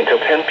Illinois until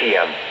 10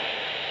 p.m.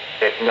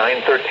 At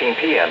 9:13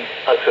 p.m.,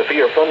 a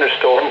severe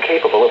thunderstorm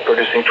capable of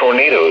producing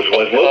tornadoes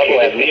was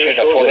located near a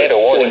tornado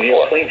warning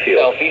for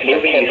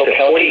southeastern Kendall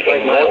County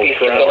in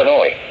northeastern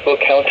Illinois,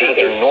 Will County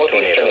in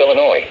northeastern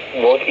Illinois,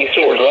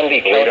 northeastern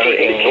Grundy County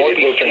in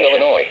northeastern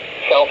Illinois,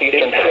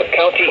 southeastern Cook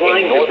County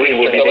in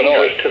northeastern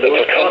Illinois,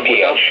 until 10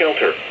 p.m.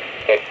 Shelter.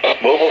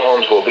 Mobile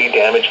homes will be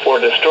damaged or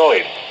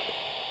destroyed.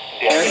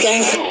 Damage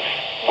to roof,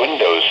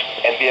 windows,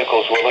 and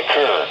vehicles will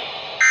occur.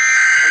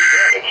 Tree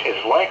damage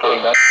is likely.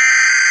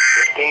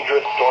 This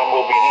dangerous storm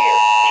will be near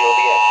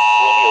Joliet,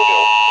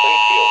 Romeoville,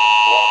 Plainfield,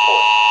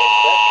 Lockport, and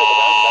crest at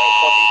around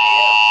 9:20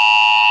 p.m.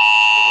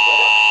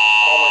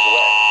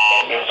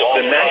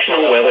 The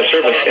National Weather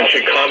Service in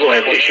Chicago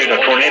has issued a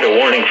tornado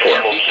warning for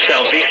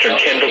southeastern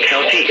Kendall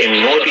County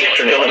in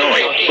northeastern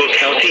Illinois, Will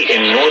County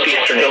in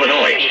northeastern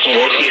Illinois,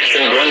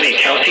 northeastern Grundy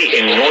County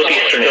in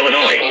northeastern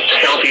Illinois,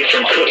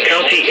 southeastern Cook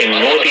County in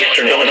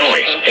northeastern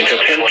Illinois, until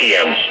 10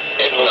 p.m.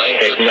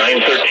 At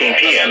 9:13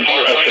 p.m.,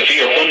 a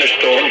severe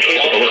thunderstorm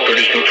capable of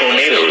producing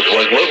tornadoes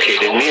was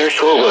located near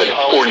Shorewood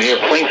or near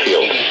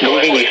Plainfield,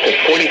 moving east at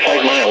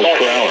 45 miles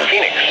per hour.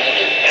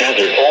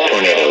 Hazard: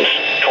 tornadoes.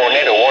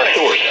 Tornado warning.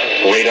 Source: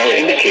 radar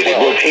indicated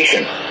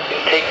rotation.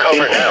 Take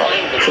cover now.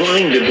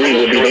 Flying debris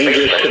will be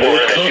dangerous to those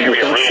caught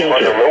without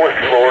shelter.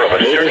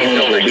 Mobile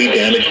homes will be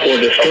damaged or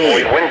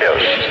destroyed.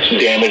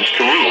 Damage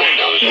to roof,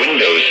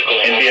 windows,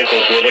 and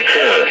vehicles will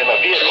occur.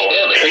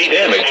 Tree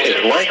damage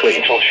is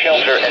likely.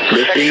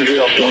 This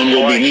dangerous storm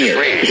will be near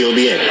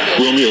Joliet,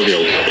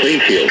 Romeoville,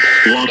 Plainfield,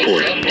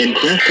 Lockport, and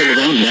crest at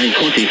around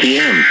 9:20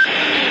 p.m.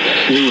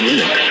 New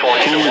Lenox,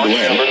 Howard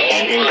Webb,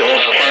 and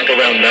Ingles Park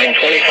around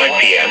 9:25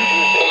 p.m.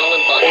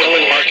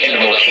 Orland Park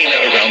and Mokina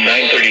around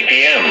 9:30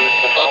 p.m.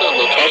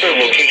 Other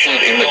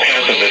locations in the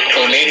path of this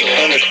tornadic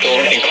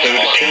thunderstorm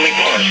include Tinley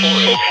Park,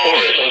 Oak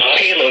Forest,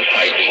 Palos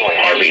Heights,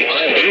 Harvey,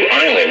 Blue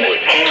Island,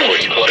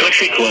 Homewood,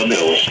 Country Club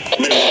Hills,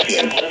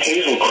 Midlothian,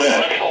 Hazel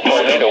Crest,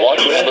 Martin,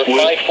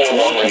 Crestwood,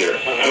 Swampmere,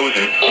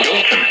 Hosen,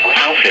 Dolson,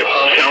 Alship,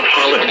 South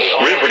Holland,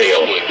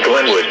 Riverdale,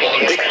 Glenwood,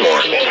 Dixmoor,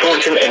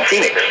 Thornton, and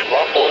Phoenix.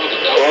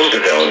 Home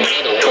zones,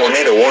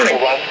 tornado warning,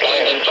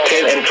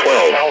 10 and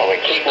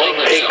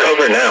 12. Take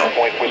cover now.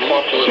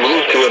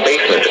 Move to a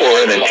basement or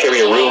an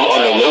interior room on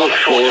the lowest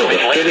floor of a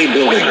city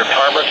building.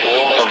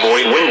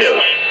 Avoid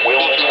windows.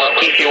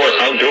 If you are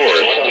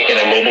outdoors, in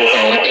a mobile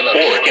home,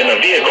 or in a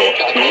vehicle,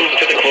 move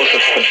to the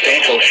closest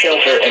substantial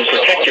shelter and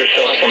protect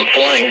yourself from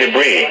flying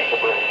debris.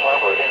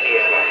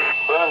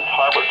 Burns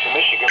Harbor to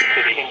Michigan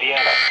City,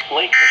 Indiana.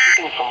 Lake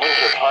Michigan from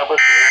Winthrop Harbor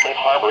to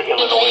Wilmette Harbor,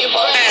 Illinois, 5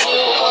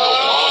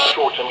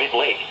 offshore to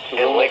mid-lake.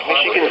 And Lake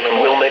Michigan from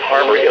Wilmette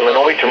Harbor,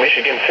 Illinois to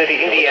Michigan City,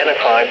 Indiana,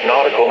 5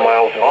 nautical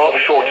miles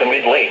offshore to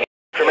mid-lake.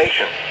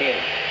 Information. In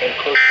and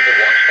close to the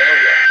watch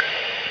area.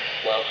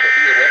 While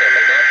severe weather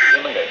may not be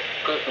imminent,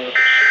 persons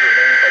should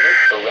remain alert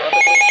for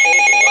rapidly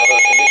changing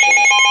weather conditions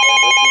and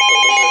listen for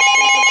later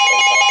statements and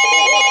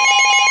possible warnings.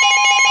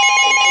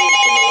 Continue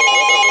to know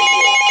weather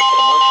radio,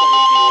 commercial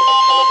radio, and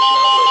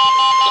television outlets.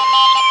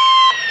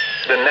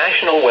 The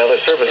National Weather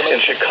Service in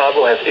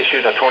Chicago has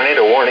issued a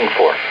tornado warning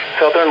for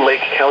southern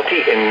Lake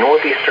County in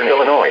northeastern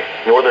Illinois,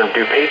 northern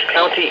DuPage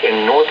County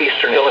in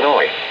northeastern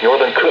Illinois,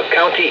 northern Cook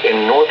County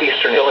in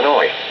northeastern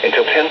Illinois,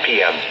 until 10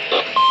 p.m.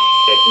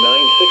 At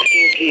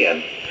 9:16 p.m.,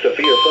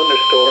 severe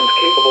thunderstorms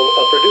capable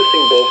of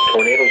producing both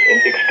tornadoes and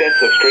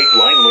extensive straight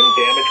line wind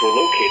damage were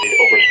located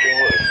over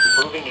Streamwood,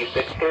 moving east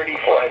at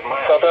 35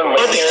 miles. Southern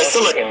Lake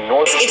County in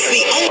northeastern It's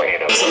the Illinois.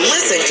 only to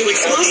listen to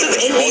exclusive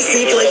NBC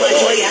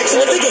play-by-play action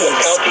of the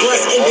games,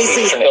 plus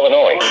NBC's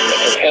Illinois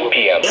until 10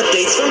 p.m.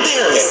 updates from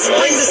Paris,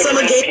 spring to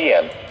summer game.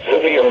 p.m.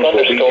 Severe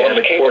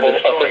thunderstorms capable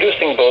of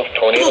producing both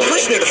tornadoes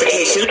Push and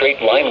notification. straight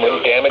line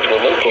wind damage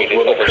were located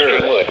over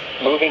Streamwood,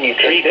 moving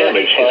east at Tree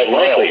damage is 35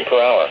 miles likely. per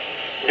hour.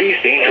 These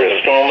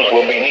dangerous storms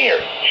will be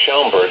near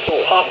Schaumburg,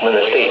 Hoffman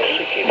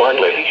Estates,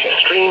 Bartlett,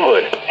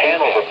 Streamwood,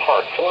 Hanover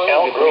Park,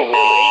 Elk Grove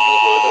Village,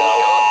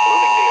 Roselle,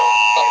 Bloomingdale,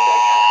 and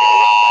Itasca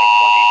around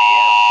 9:20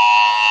 p.m.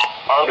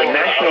 The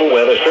National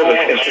Weather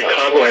Service in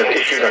Chicago has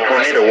issued a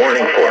tornado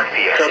warning for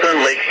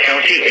southern Lake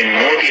County in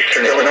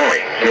northeastern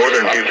Illinois,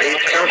 northern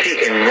DuPage County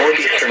in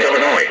northeastern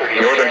Illinois,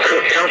 northern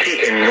Cook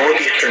County in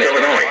northeastern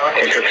Illinois,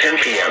 until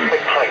 10 p.m.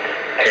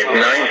 At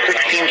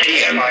 9:16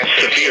 p.m.,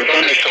 severe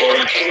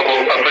thunderstorms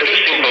capable of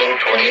producing both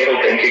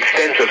tornadoes and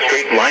extensive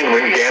straight line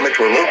wind damage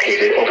were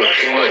located over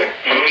Streamwood,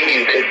 moving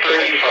east at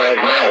 35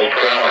 miles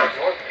per hour.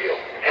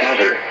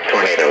 Hazard: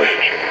 tornadoes.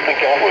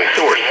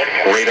 Source: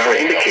 radar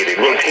indicated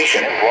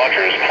rotation.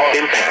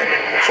 Impact: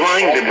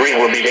 flying debris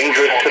will be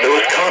dangerous to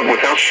those caught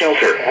without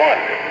shelter.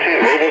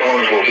 Mobile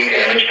homes will be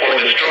damaged or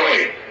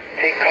destroyed.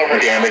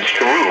 Damage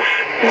to roof,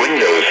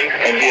 windows,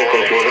 and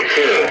vehicles will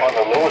occur.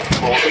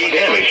 Tree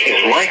damage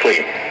is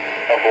likely.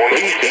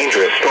 These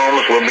dangerous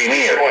storms will be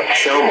near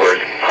Schaumburg,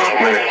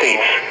 Hoffman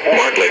Estates,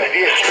 Bartlett,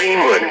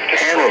 Streamwood,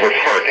 Hanover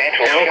Park,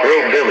 Elk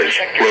Grove Village,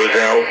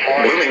 Roselle,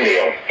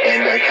 Bloomingdale,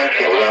 and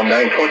Itasca around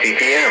 9:20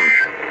 p.m.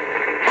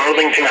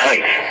 Arlington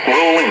Heights,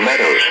 Rolling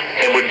Meadows,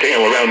 and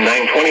Wooddale around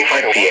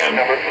 9:25 p.m.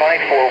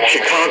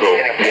 Chicago,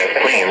 Des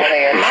Plaines,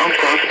 Mount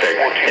Prospect,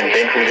 and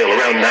Bentonville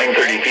around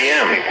 9:30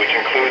 p.m.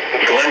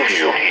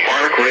 Glenview,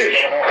 Park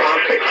Ridge,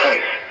 Prospect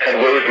Heights,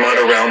 and Rosemont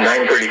around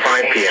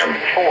 9:35 p.m.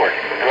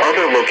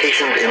 Other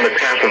locations in the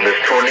path of this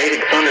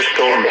tornadic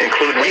thunderstorm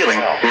include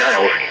Wheeling,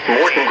 Niles,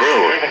 Morton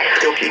Grove,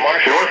 Skokie,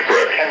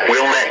 Northbrook,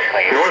 Wilmette,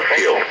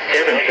 Northfield,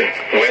 Evanston,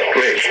 West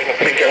Ridge,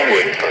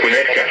 McElwood,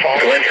 Winnetka,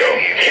 Glento,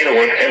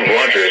 Kenilworth, and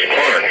Rogers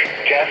Park.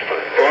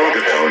 All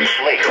the zones,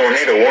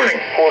 tornado warning.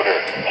 1,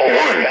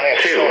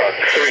 2,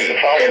 3,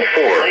 and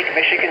 4.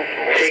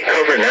 Take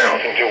cover now.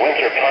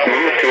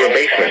 Move to a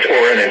basement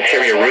or an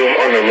interior room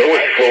on the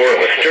lowest floor of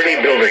a sturdy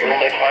building.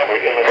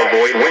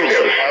 Avoid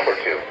windows.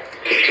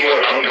 If you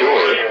are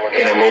outdoors,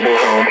 in a mobile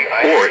home,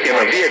 or in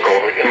a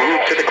vehicle, move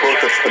to the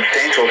closest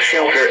substantial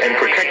shelter and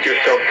protect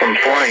yourself from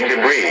flying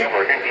debris.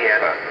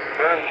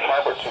 Burns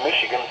Harbor to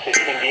Michigan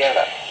City,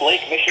 Indiana.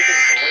 Lake Michigan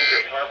to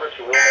Windsor Harbor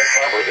to Wilmette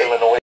Harbor,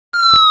 Illinois.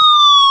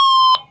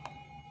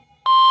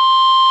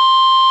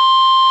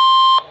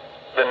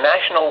 The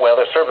National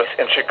Weather Service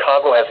in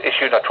Chicago has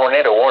issued a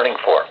tornado warning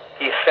for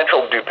East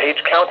Central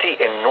DuPage County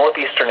in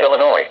northeastern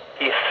Illinois,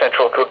 East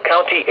Central Cook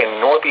County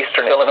in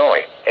northeastern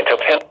Illinois, until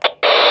 10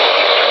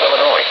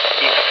 Illinois,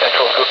 East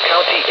Central Cook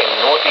County in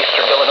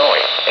northeastern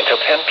Illinois, until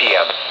 10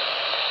 p.m.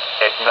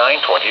 At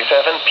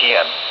 9:27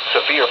 p.m.,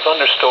 severe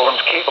thunderstorms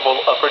capable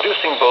of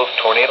producing both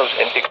tornadoes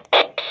and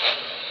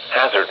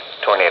hazard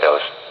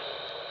tornadoes.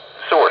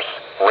 Source: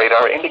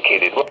 radar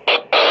indicated.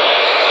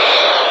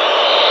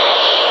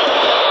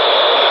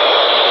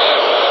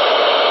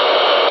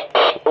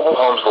 Mobile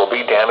homes will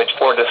be damaged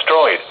or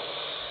destroyed.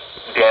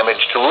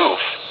 Damage to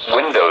roofs,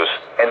 windows,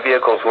 and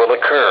vehicles will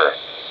occur.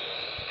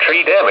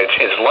 Tree damage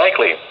is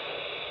likely.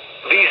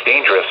 These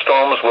dangerous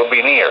storms will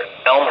be near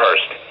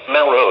Elmhurst,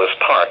 Melrose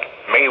Park,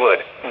 Maywood,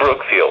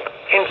 Brookfield,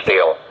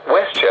 Hinsdale,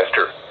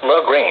 Westchester,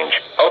 LaGrange,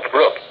 Oak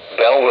Brook,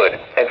 Bellwood,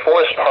 and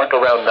Forest Park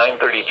around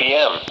 9:30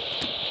 p.m.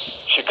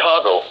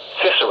 Chicago,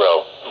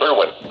 Cicero,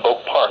 Berwyn,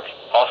 Oak Park,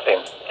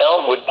 Austin,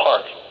 Elmwood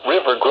Park,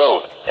 River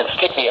Grove, and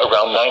Stickney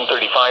around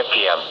 9:35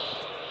 p.m.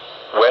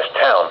 West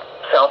Town,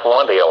 South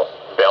Lawndale,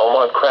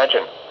 Belmont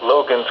Cragen,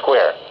 Logan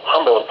Square,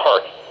 Humboldt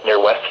Park, near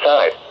West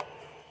Side.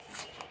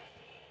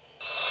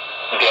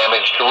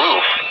 Damage to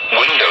roof,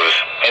 windows,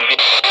 and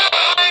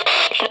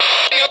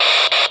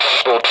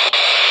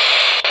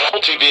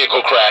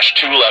multi-vehicle crash,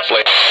 2 left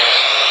lane.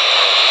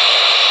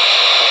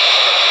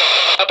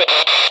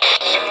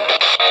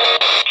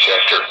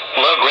 Chester,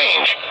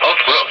 LaGrange, Oak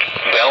Brook,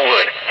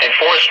 Bellwood, and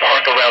Forest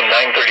Park around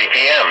 9:30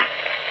 p.m.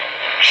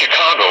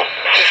 Chicago,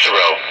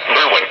 Cicero,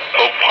 Berwyn,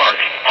 Oak Park,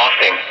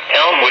 Austin,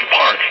 Elmwood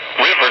Park,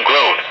 River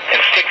Grove, and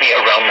Stickney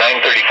around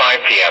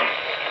 9:35 p.m.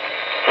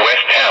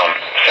 West Town,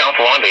 South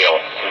Lawndale,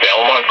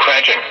 Belmont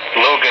Cragen,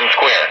 Logan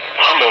Square,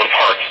 Humboldt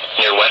Park,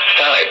 near West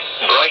Side,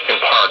 Brighton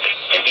Park,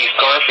 and East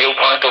Garfield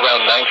Park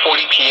around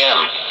 9:40 p.m.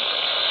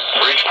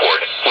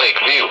 Bridgeport,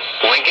 Lakeview,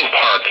 Lincoln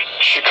Park,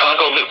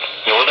 Chicago Loop,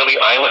 Northerly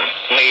Island,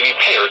 Navy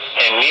Pier,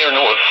 and near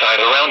North Side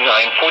around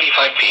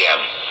 9:45 p.m.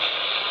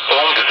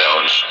 Home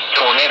zones,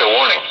 tornado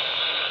warning.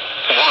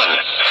 1,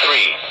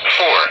 3,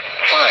 4,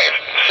 5,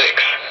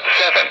 6,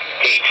 7,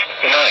 8,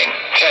 9,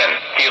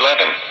 10,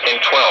 11,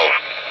 and 12.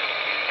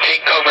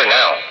 Take cover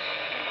now.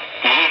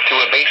 Move to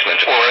a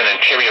basement or an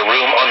interior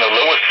room on the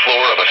lowest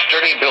floor of a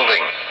sturdy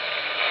building.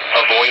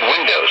 Avoid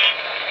windows.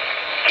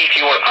 If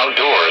you are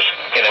outdoors,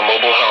 in a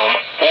mobile home,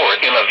 or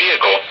in a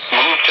vehicle,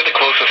 move to the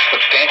closest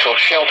substantial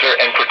shelter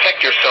and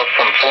protect yourself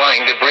from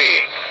flying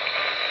debris.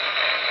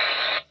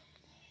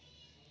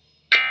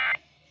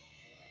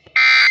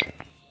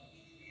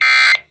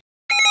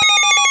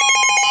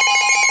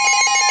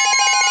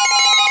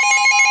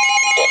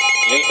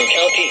 Newton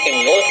County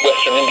in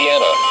northwestern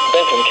Indiana,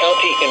 Benton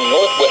County in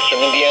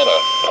northwestern Indiana,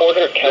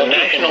 Porter County.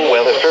 The National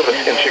Weather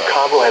Service in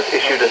Chicago has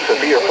issued a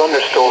severe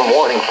thunderstorm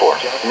warning for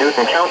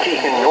Newton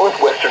County in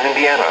northwestern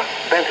Indiana,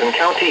 Benton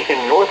County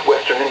in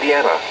northwestern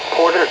Indiana,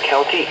 Porter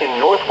County in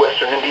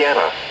northwestern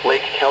Indiana,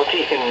 Lake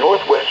County in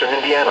northwestern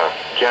Indiana,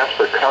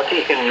 Jasper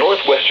County in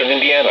northwestern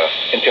Indiana,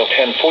 until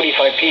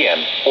 10:45 p.m.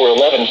 or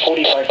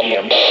 11:45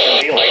 p.m.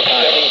 Daylight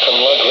time. From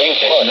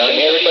LaGrange Park,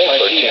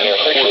 9:35 p.m. or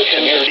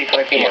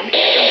 10:35 p.m.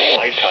 Eastern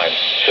Daylight Time.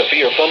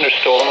 Severe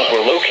thunderstorms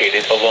were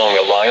located along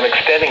a line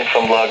extending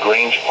from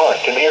LaGrange Park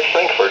to near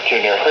Frankfort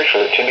to near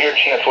Herscher to near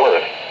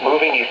Chatsworth,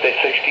 moving east at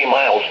 60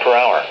 miles per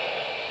hour.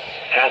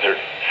 Hazard,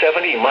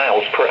 70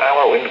 miles per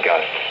hour wind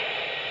gusts.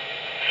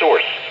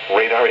 Source,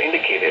 radar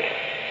indicated.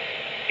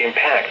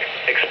 Impact,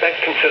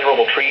 expect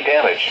considerable tree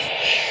damage.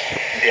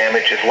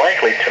 Damage is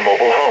likely to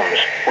mobile homes,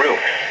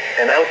 roofs,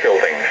 and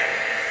outbuildings.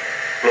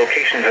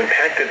 Locations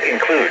impacted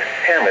include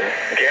Hammond,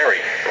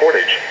 Gary,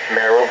 Portage,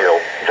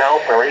 Merrillville,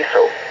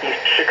 Valparaiso,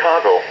 East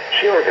Chicago,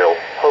 Shearville,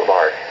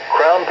 Hobart,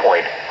 Crown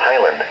Point,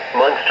 Highland,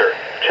 Munster,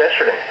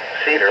 Chesterton,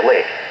 Cedar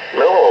Lake,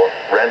 Lowell,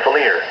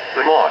 Rensselaer,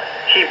 Lamont,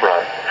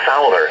 Hebron,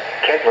 Fowler,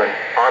 Kentland,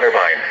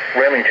 Otterbein,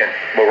 Remington,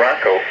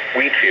 Morocco,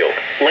 Wheatfield,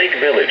 Lake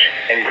Village,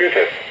 and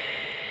Griffith.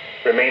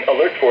 Remain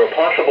alert for a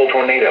possible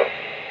tornado.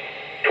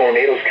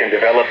 Tornadoes can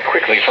develop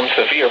quickly from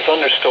severe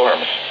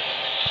thunderstorms.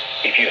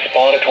 If you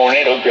spot a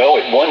tornado, go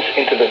at once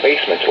into the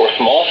basement or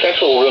small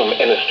central room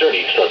in a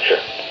sturdy structure.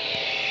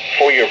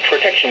 For your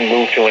protection,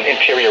 move to an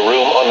interior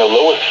room on the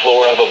lowest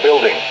floor of a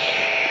building.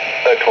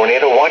 A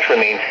tornado watch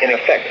remains in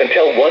effect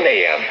until 1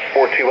 a.m.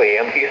 or 2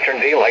 a.m. Eastern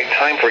Daylight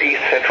Time for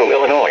East Central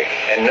Illinois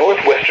and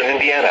Northwestern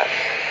Indiana.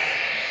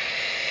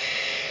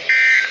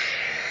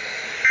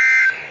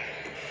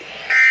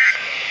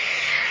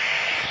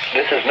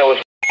 This is Noah's.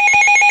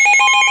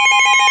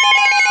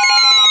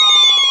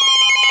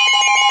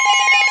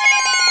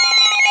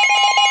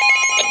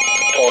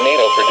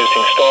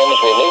 Tornado-producing storms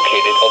were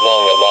located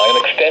along a line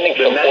extending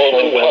from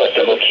Orland Park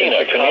to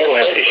DeKalb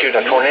has issued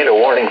a tornado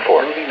warning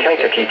for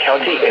Kankakee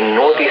County in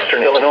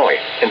northeastern Illinois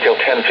until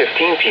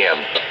 10:15 p.m.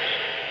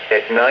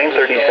 At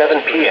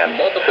 9:37 p.m.,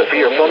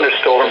 severe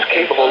thunderstorms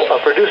capable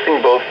of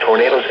producing both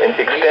tornadoes and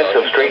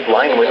extensive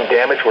straight-line wind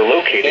damage were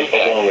located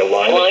along the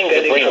line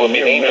extending from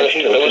near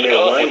Machino to near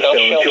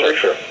Limestone to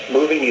Richer,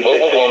 moving east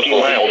at 60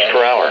 miles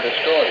per hour.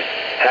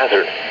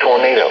 Hazard,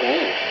 tornado.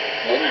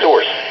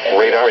 Source,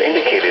 radar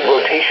indicated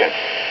rotation.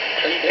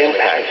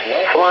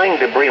 Impact, flying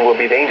debris will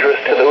be dangerous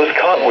to those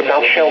caught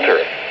without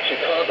shelter.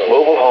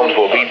 Mobile homes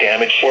will be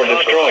damaged or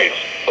destroyed.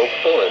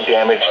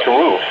 Damage to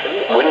roofs,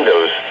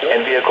 windows,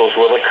 and vehicles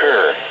will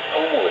occur.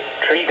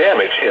 Tree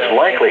damage is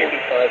likely.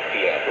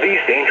 These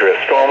dangerous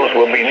storms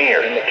will be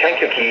near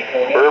Kankakee,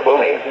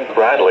 Boone,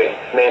 Bradley,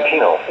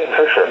 Mantino,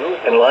 Herscher,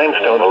 and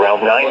Limestone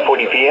around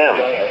 9:40 p.m.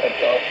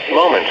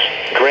 Moments,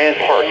 Grand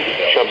Park,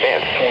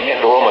 Chabent,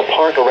 and Roma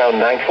Park around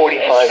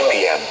 9:45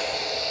 p.m.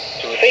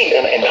 St.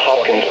 and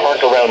Hopkins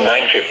Park around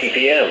 9:50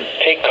 p.m.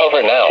 Take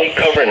cover now. Take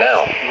cover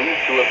now.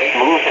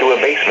 Move to a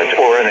basement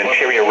or an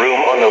interior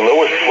room on the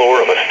lowest floor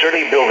of a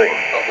sturdy building.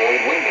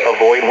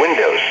 Avoid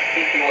windows.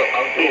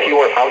 If you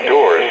are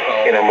outdoors,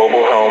 in a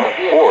mobile home,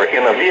 or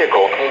in a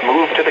vehicle,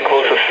 move to the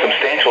closest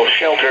substantial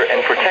shelter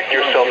and protect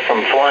yourself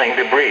from flying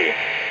debris.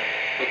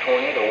 The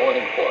tornado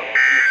warning for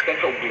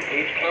Central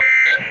DuPage County.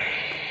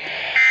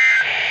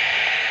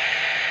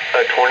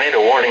 A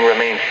tornado warning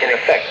remains in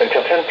effect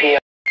until 10 p.m.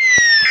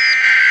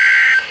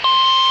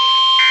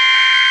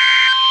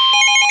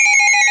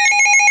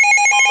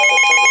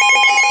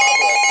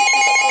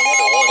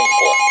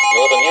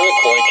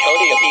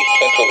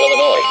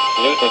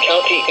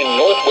 County in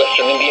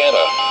northwestern Indiana,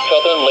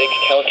 Southern Lake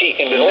County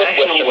in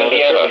northwestern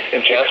Indiana,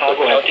 Jasper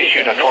County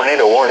issued a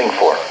tornado warning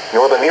for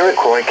Northern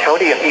Iroquois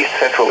County in east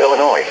central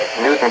Illinois,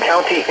 Newton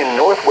County in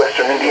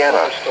northwestern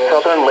Indiana,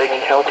 Southern Lake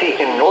County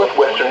in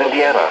northwestern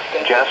Indiana,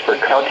 Jasper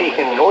County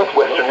in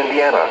northwestern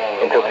Indiana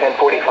until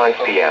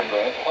 10:45 p.m.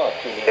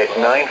 At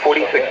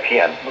 9:46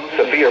 p.m.,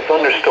 severe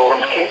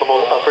thunderstorms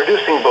capable of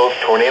producing both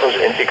tornadoes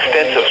and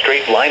extensive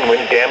straight-line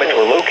wind damage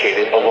were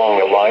located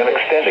along a line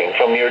extending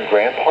from near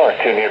Grant Park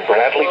to near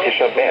Bradley to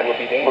Chabent,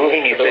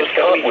 moving east at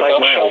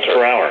 75 miles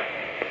per hour.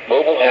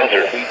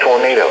 Hazard,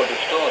 tornado.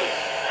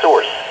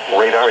 Source,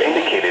 radar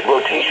indicated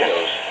rotation.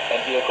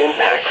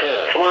 Impact,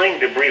 flying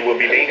debris will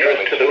be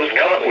dangerous to those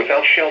caught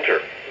without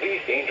shelter.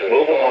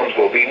 Mobile homes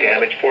will be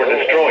damaged or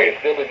destroyed.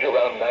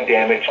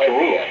 Damage to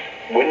roofs,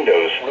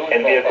 windows,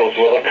 and vehicles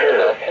will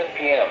occur.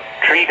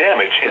 Tree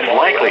damage is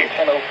likely.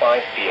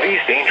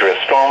 These dangerous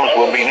storms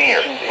will be near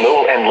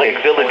Lowell and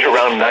Lake Village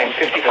around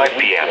 9:55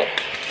 p.m.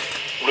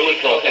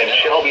 Louisville and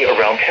Shelby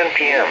around 10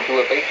 p.m.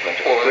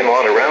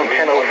 Fremont around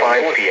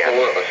 10:05 p.m.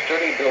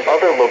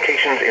 Other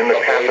locations in the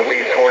path of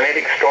these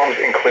tornadic storms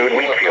include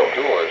Wheatfield.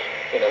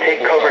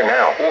 Take cover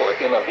now.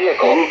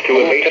 Move to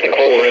a basement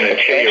or an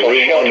interior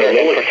room on the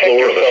lowest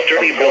floor of a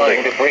sturdy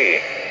building.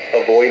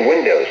 Avoid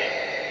windows.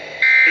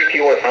 If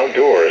you are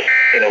outdoors,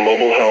 in a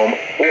mobile home,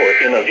 or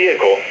in a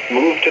vehicle,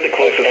 move to the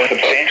closest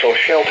substantial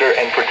shelter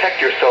and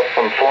protect yourself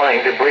from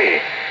flying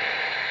debris.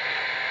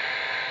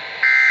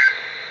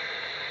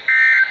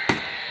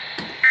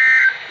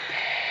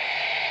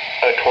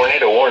 A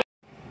tornado warning.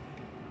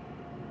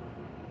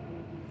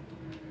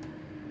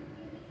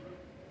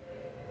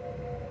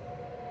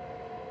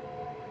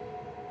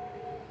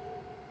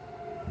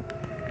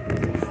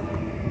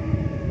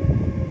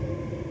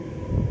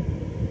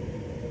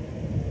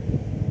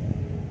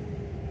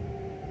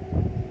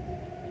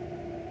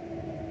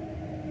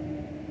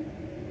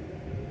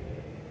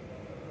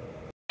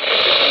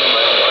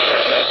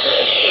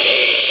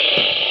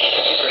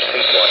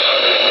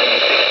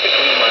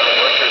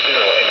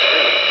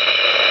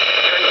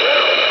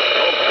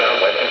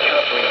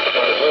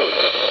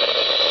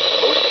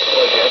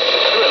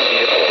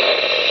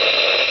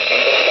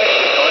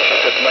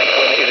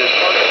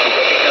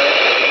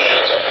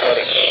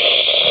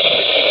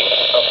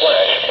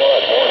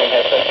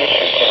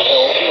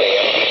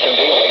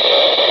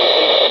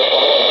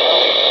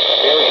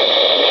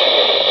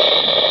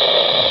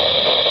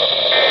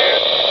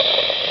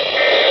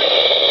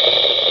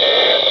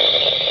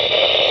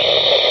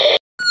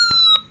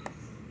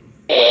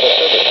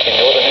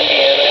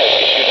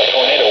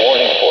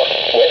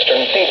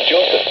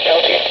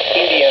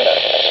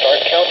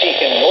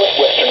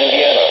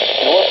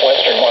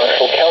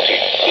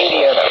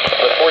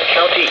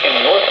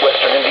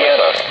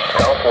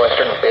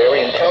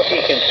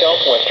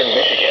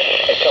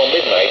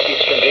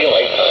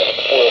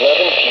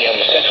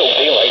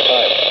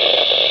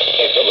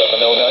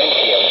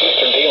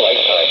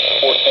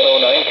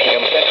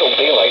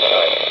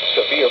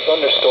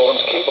 thunderstorms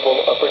capable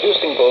of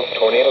producing both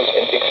tornadoes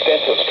and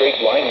extensive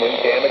straight-line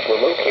wind damage were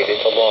located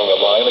along a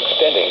line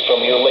extending from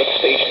near Lake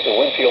Station to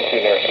Winfield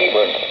to near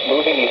Hebron,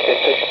 moving east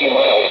at 60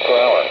 miles per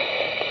hour.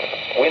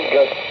 Wind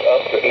gusts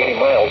up to 80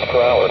 miles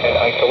per hour and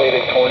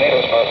isolated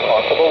tornadoes are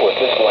possible with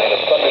this line of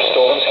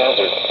thunderstorms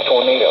hazard,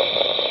 tornado.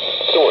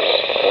 Source,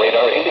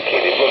 radar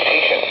indicated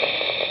location.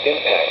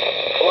 Impact,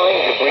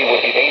 flying debris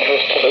will be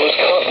dangerous to those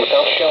caught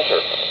without shelter.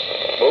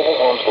 Mobile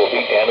homes will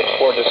be damaged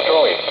or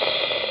destroyed.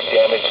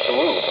 Damage to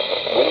roofs,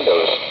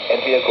 windows, and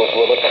vehicles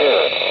will occur.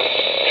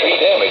 Tree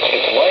damage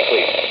is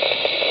likely.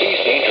 These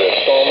dangerous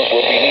storms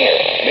will be near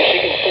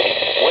Michigan City,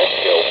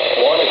 Westville,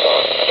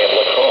 Wanacott, and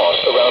La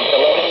Crosse around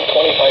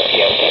 11:25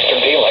 p.m.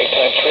 Eastern Daylight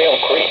Time, Trail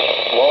Creek,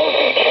 Long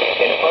Beach,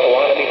 and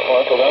Potawatomi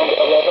Park around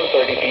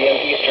 11:30 p.m.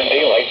 Eastern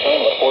Daylight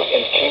Time, LaPorte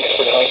and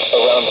Kingsford Heights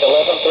around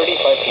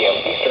 11:35 p.m.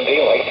 Eastern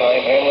Daylight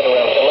Time, Hamlet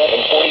around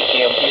 11:40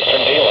 p.m.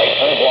 Eastern Daylight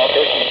Time,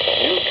 Walkerton,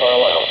 New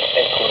Carlisle,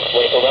 and Coons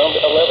Lake around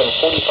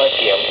 11:45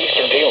 p.m.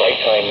 Eastern Daylight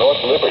Time,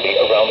 North Liberty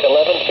around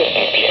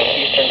 11:50 p.m.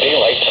 Eastern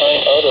Daylight Time.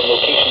 Other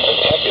locations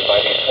impacted by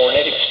these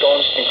tornadic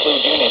storms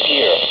include Union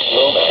Pier,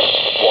 Lomax,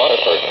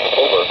 Waterford,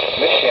 Ogle,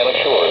 Michiana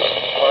Shores,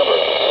 Harbor,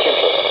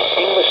 Kintla,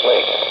 English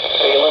Lake,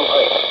 Salem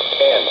Heights,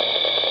 and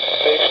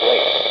Fish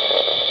Lake.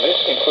 This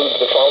includes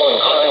the following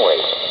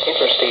highways: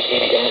 Interstate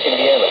 80 in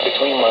Indiana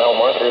between mile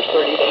markers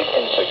 38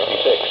 and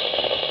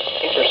 66.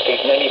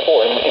 Interstate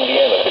 94 in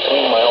Indiana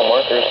between mile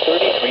markers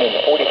 33 and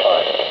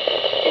 45.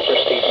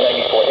 Interstate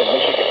 94 in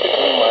Michigan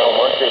between mile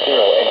markers 0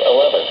 and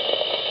 11.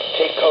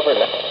 Take cover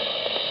now.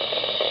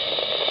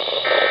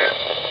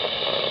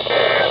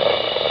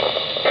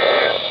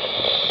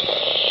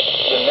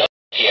 The 9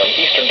 p.m.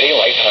 Eastern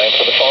Daylight Time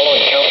for the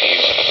following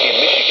counties in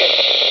Michigan: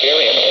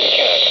 Berrien and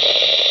Cass.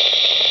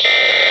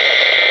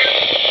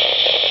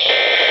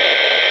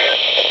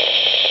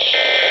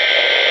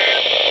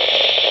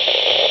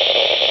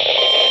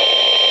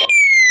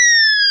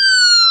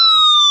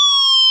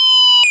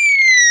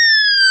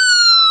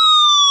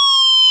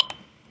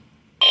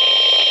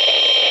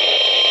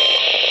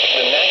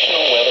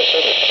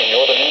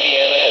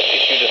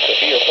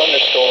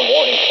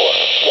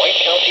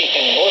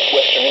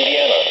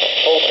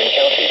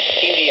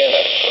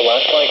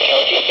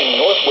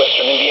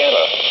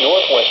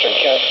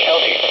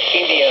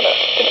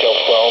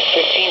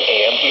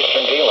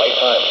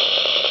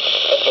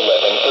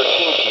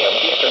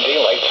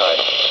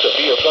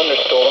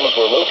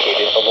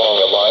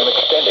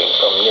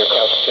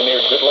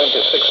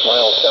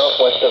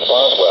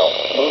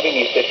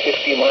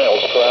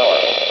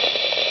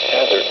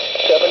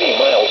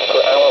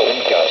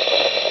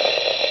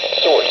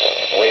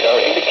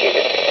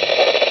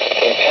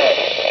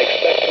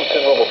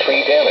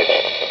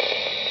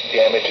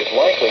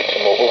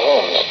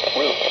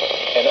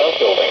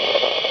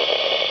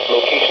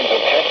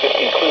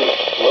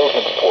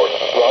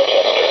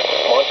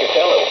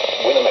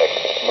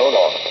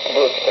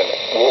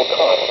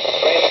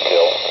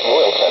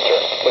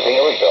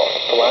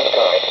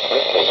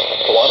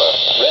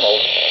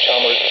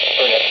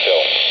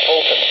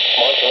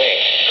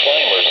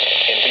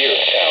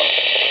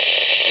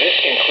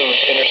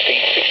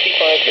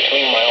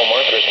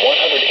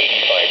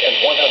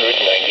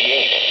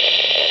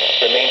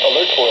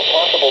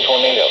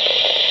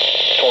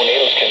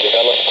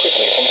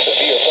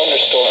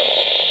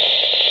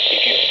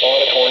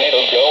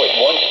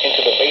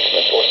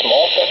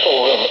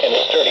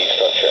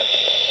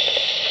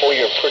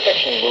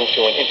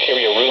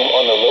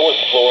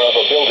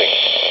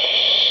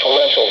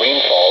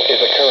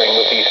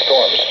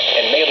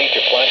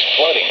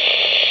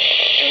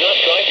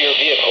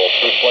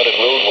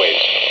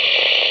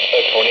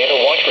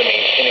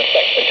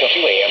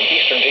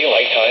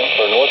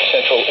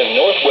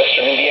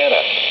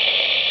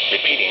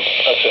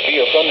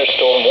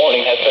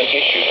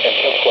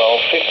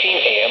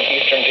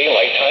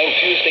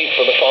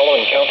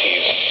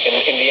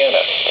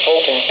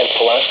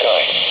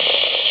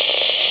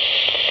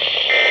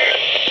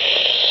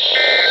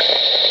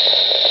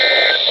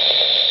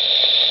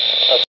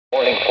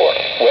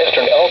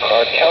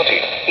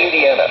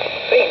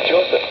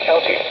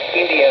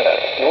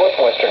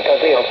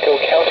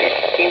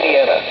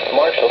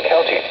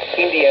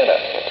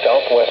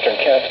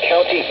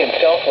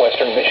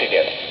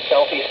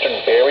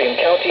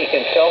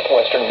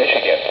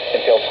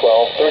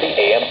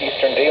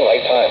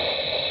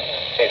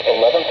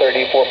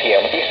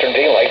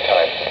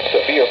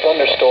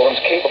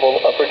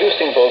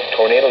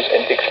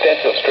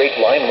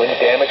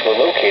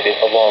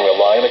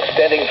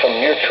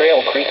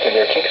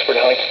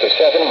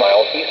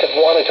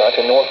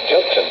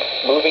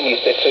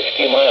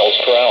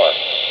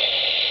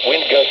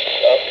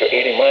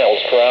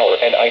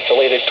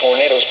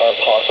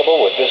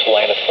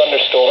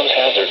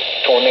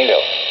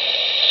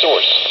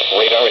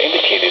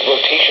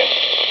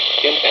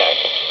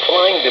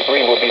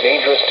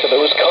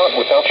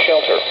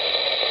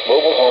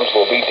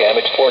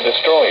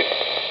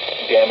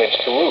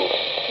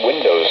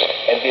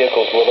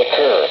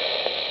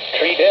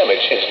 Tree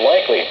damage is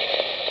likely.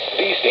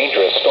 These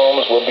dangerous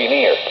storms will be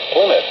near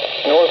Plymouth,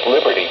 North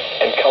Liberty,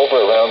 and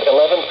Culver around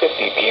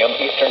 11:50 p.m.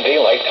 Eastern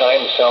Daylight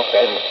Time. South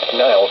Bend,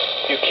 Niles,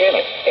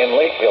 Buchanan, and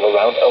Lakeville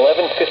around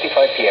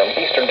 11:55 p.m.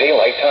 Eastern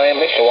Daylight Time.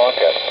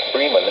 Mishawaka,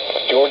 Bremen,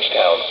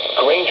 Georgetown,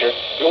 Granger,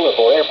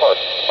 Louisville Airport,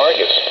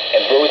 Argus,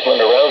 and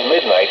Roseland around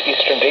midnight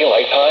Eastern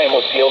Daylight Time.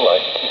 Osceola,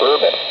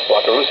 Bourbon,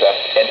 Wakarusa,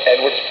 and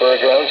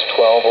Edwardsburg around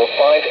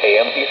 12:05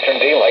 a.m.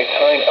 Eastern Daylight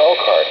Time.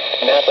 Elkhart,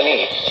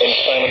 Napanee, and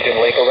Simonton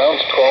Lake around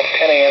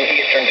 12:10 a.m.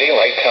 Eastern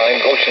Daylight Time.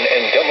 Goshen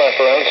and Dunlap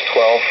around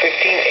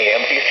 12:15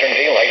 a.m. Eastern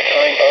Daylight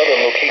Time. Other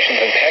locations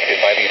impacted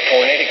by these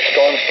tornadic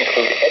storms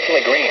include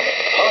Etna Green,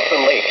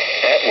 Hoffman Lake,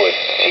 Atwood,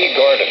 Tea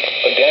Garden,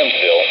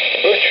 Adamsville,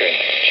 Bertrand,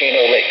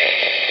 Chino Lake,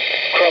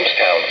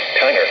 Crumpstown,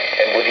 Tyner,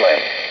 and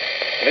Woodland.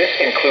 This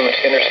includes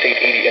Interstate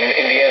 80 in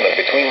Indiana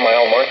between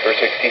mile marker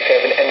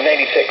 67 and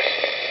 96.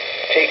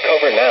 Take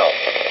cover now.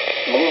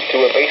 Move to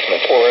a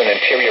basement or an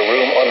interior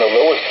room on the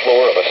lowest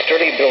floor of a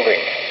sturdy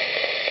building.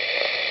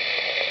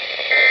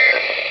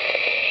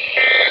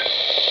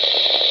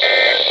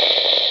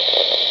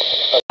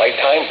 Light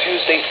time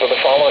Tuesday for the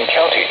following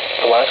county: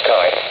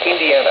 Pulaski,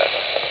 Indiana.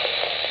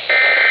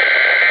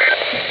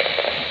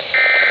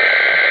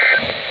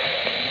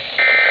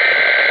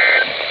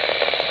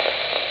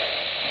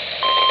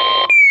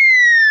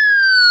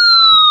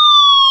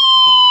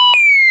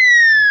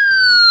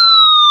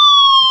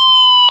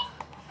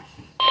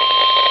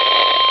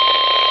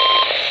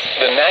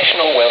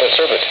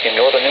 In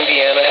northern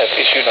Indiana has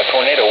issued a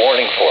tornado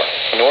warning for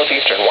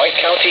northeastern White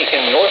County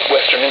in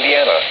northwestern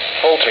Indiana,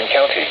 Fulton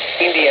County,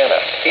 Indiana,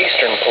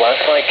 eastern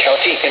Pulaski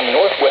County in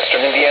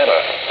northwestern Indiana,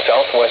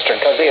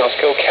 southwestern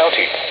Kosciuszko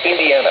County,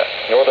 Indiana,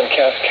 northern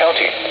Cass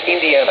County,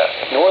 Indiana,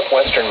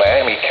 northwestern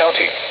Miami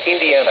County,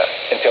 Indiana,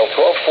 until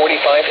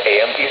 12:45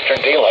 a.m. Eastern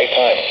Daylight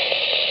Time.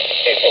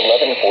 At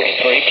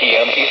 11:43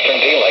 p.m. Eastern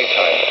Daylight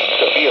Time,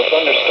 severe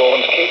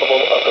thunderstorms capable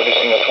of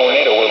producing a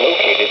tornado were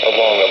located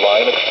along a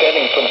line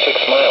extending from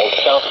 6 miles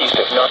southeast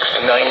of Knox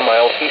to 9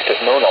 miles east of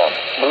Monon,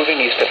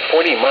 moving east at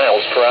 40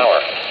 miles per hour.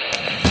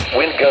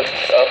 Wind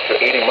gusts up to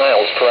 80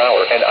 miles per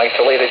hour and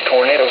isolated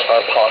tornadoes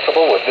are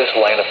possible with this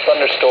line of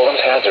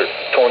thunderstorms hazard.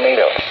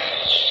 Tornado.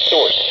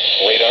 Source: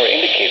 radar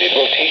indicated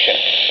rotation.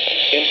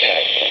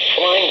 Impact: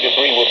 flying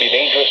debris will be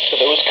dangerous to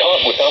those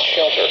caught without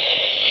shelter.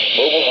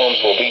 Mobile homes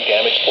will be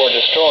damaged or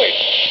destroyed.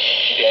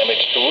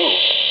 Damage to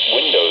roofs,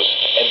 windows,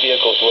 and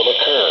vehicles will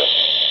occur.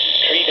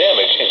 Tree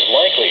damage is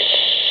likely.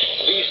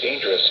 These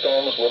dangerous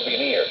storms will be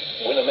near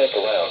Winnebago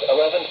around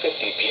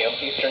 11:50 p.m.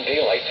 Eastern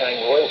Daylight Time.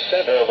 Royal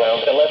Center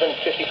around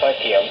 11:55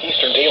 p.m.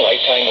 Eastern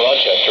Daylight Time.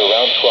 Rochester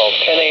around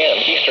 12:10 a.m.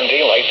 Eastern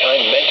Daylight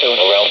Time.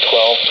 Mentone around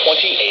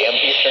 12:20 a.m.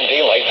 Eastern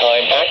Daylight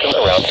Time. Akron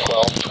around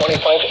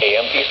 12:25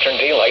 a.m. Eastern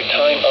Daylight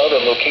Time.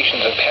 Other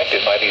locations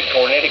impacted by these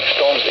tornadic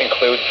storms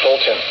include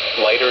Fulton,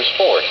 Lighters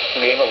Ford,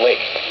 Nema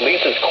Lake,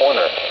 Lisa's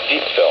Corner,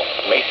 Deepsville,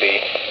 Macy,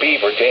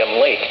 Beaver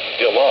Dam Lake,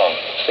 DeLong,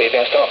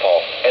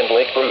 Sebastopol, and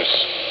Lake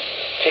Bruce.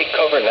 Take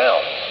cover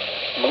now.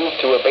 Move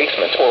to a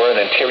basement or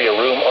an interior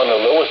room on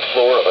the lowest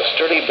floor of a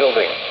sturdy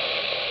building.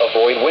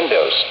 Avoid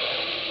windows.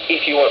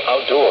 If you are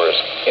outdoors,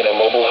 in a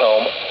mobile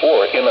home,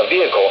 or in a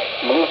vehicle,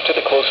 move to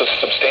the closest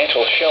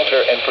substantial shelter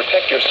and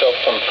protect yourself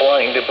from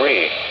flying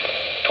debris.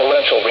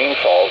 Torrential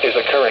rainfall is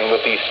occurring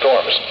with these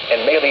storms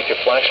and may lead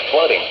to flash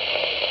flooding.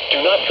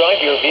 Do not drive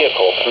your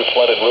vehicle through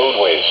flooded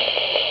roadways.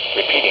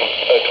 Repeating,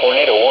 a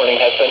tornado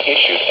warning has been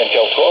issued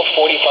until 12:45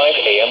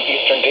 a.m.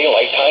 Eastern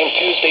Daylight Time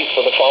Tuesday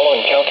for the following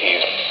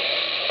counties: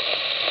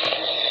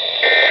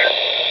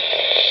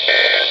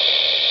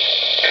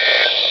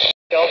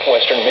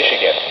 Southwestern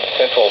Michigan,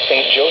 Central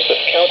St.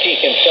 Joseph County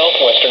in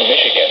southwestern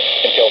Michigan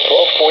until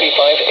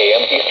 12:45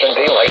 a.m. Eastern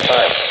Daylight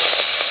Time.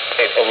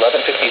 At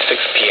 11:56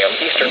 p.m.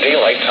 Eastern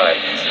Daylight Time,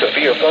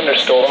 severe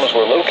thunderstorms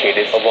were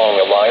located along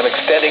a line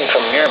extending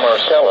from near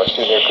Marcellus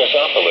to near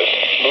Chrysopolis,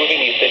 moving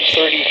east at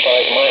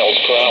 35 miles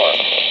per hour.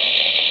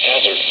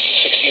 Hazard: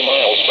 60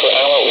 miles per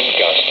hour wind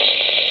gusts.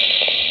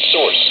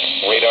 Source: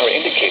 radar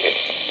indicated.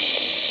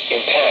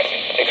 Impact: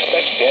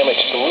 expect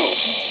damage to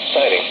roofs,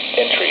 siding,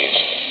 and trees.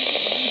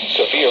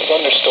 Severe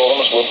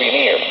thunderstorms will be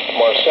near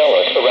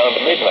Marcellus around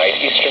midnight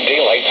Eastern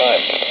Daylight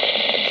Time.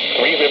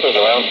 Three Rivers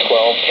around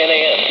 12:10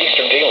 a.m.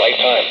 Eastern Daylight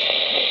Time.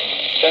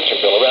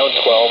 Centerville around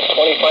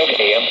 12:25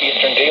 a.m.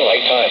 Eastern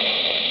Daylight Time.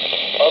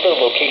 Other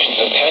locations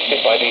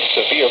impacted by these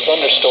severe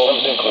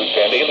thunderstorms include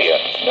Vandalia,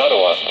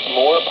 Nottawa,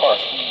 Moore Park,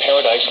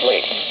 Paradise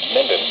Lake,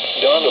 Mendon,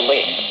 Donda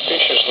Lake,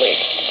 Fishers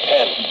Lake,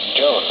 Penn,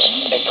 Jones,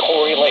 and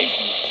Corey Lake.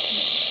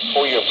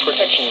 For your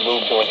protection,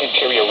 move to an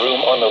interior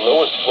room on the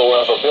lowest floor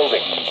of a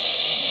building.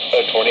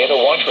 A tornado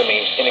watch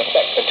remains in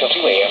effect until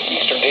 2 a.m.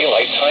 Eastern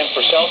Daylight Time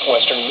for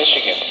southwestern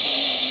Michigan.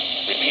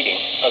 Repeating,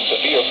 a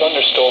severe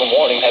thunderstorm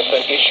warning has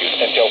been issued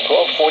until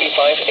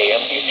 12:45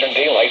 a.m. Eastern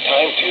Daylight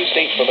Time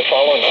Tuesday for the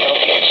following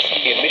counties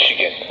in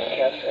Michigan: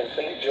 Cass and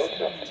St.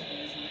 Joseph.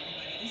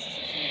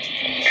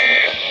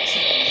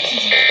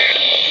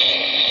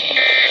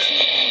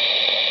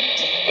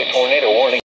 The tornado warning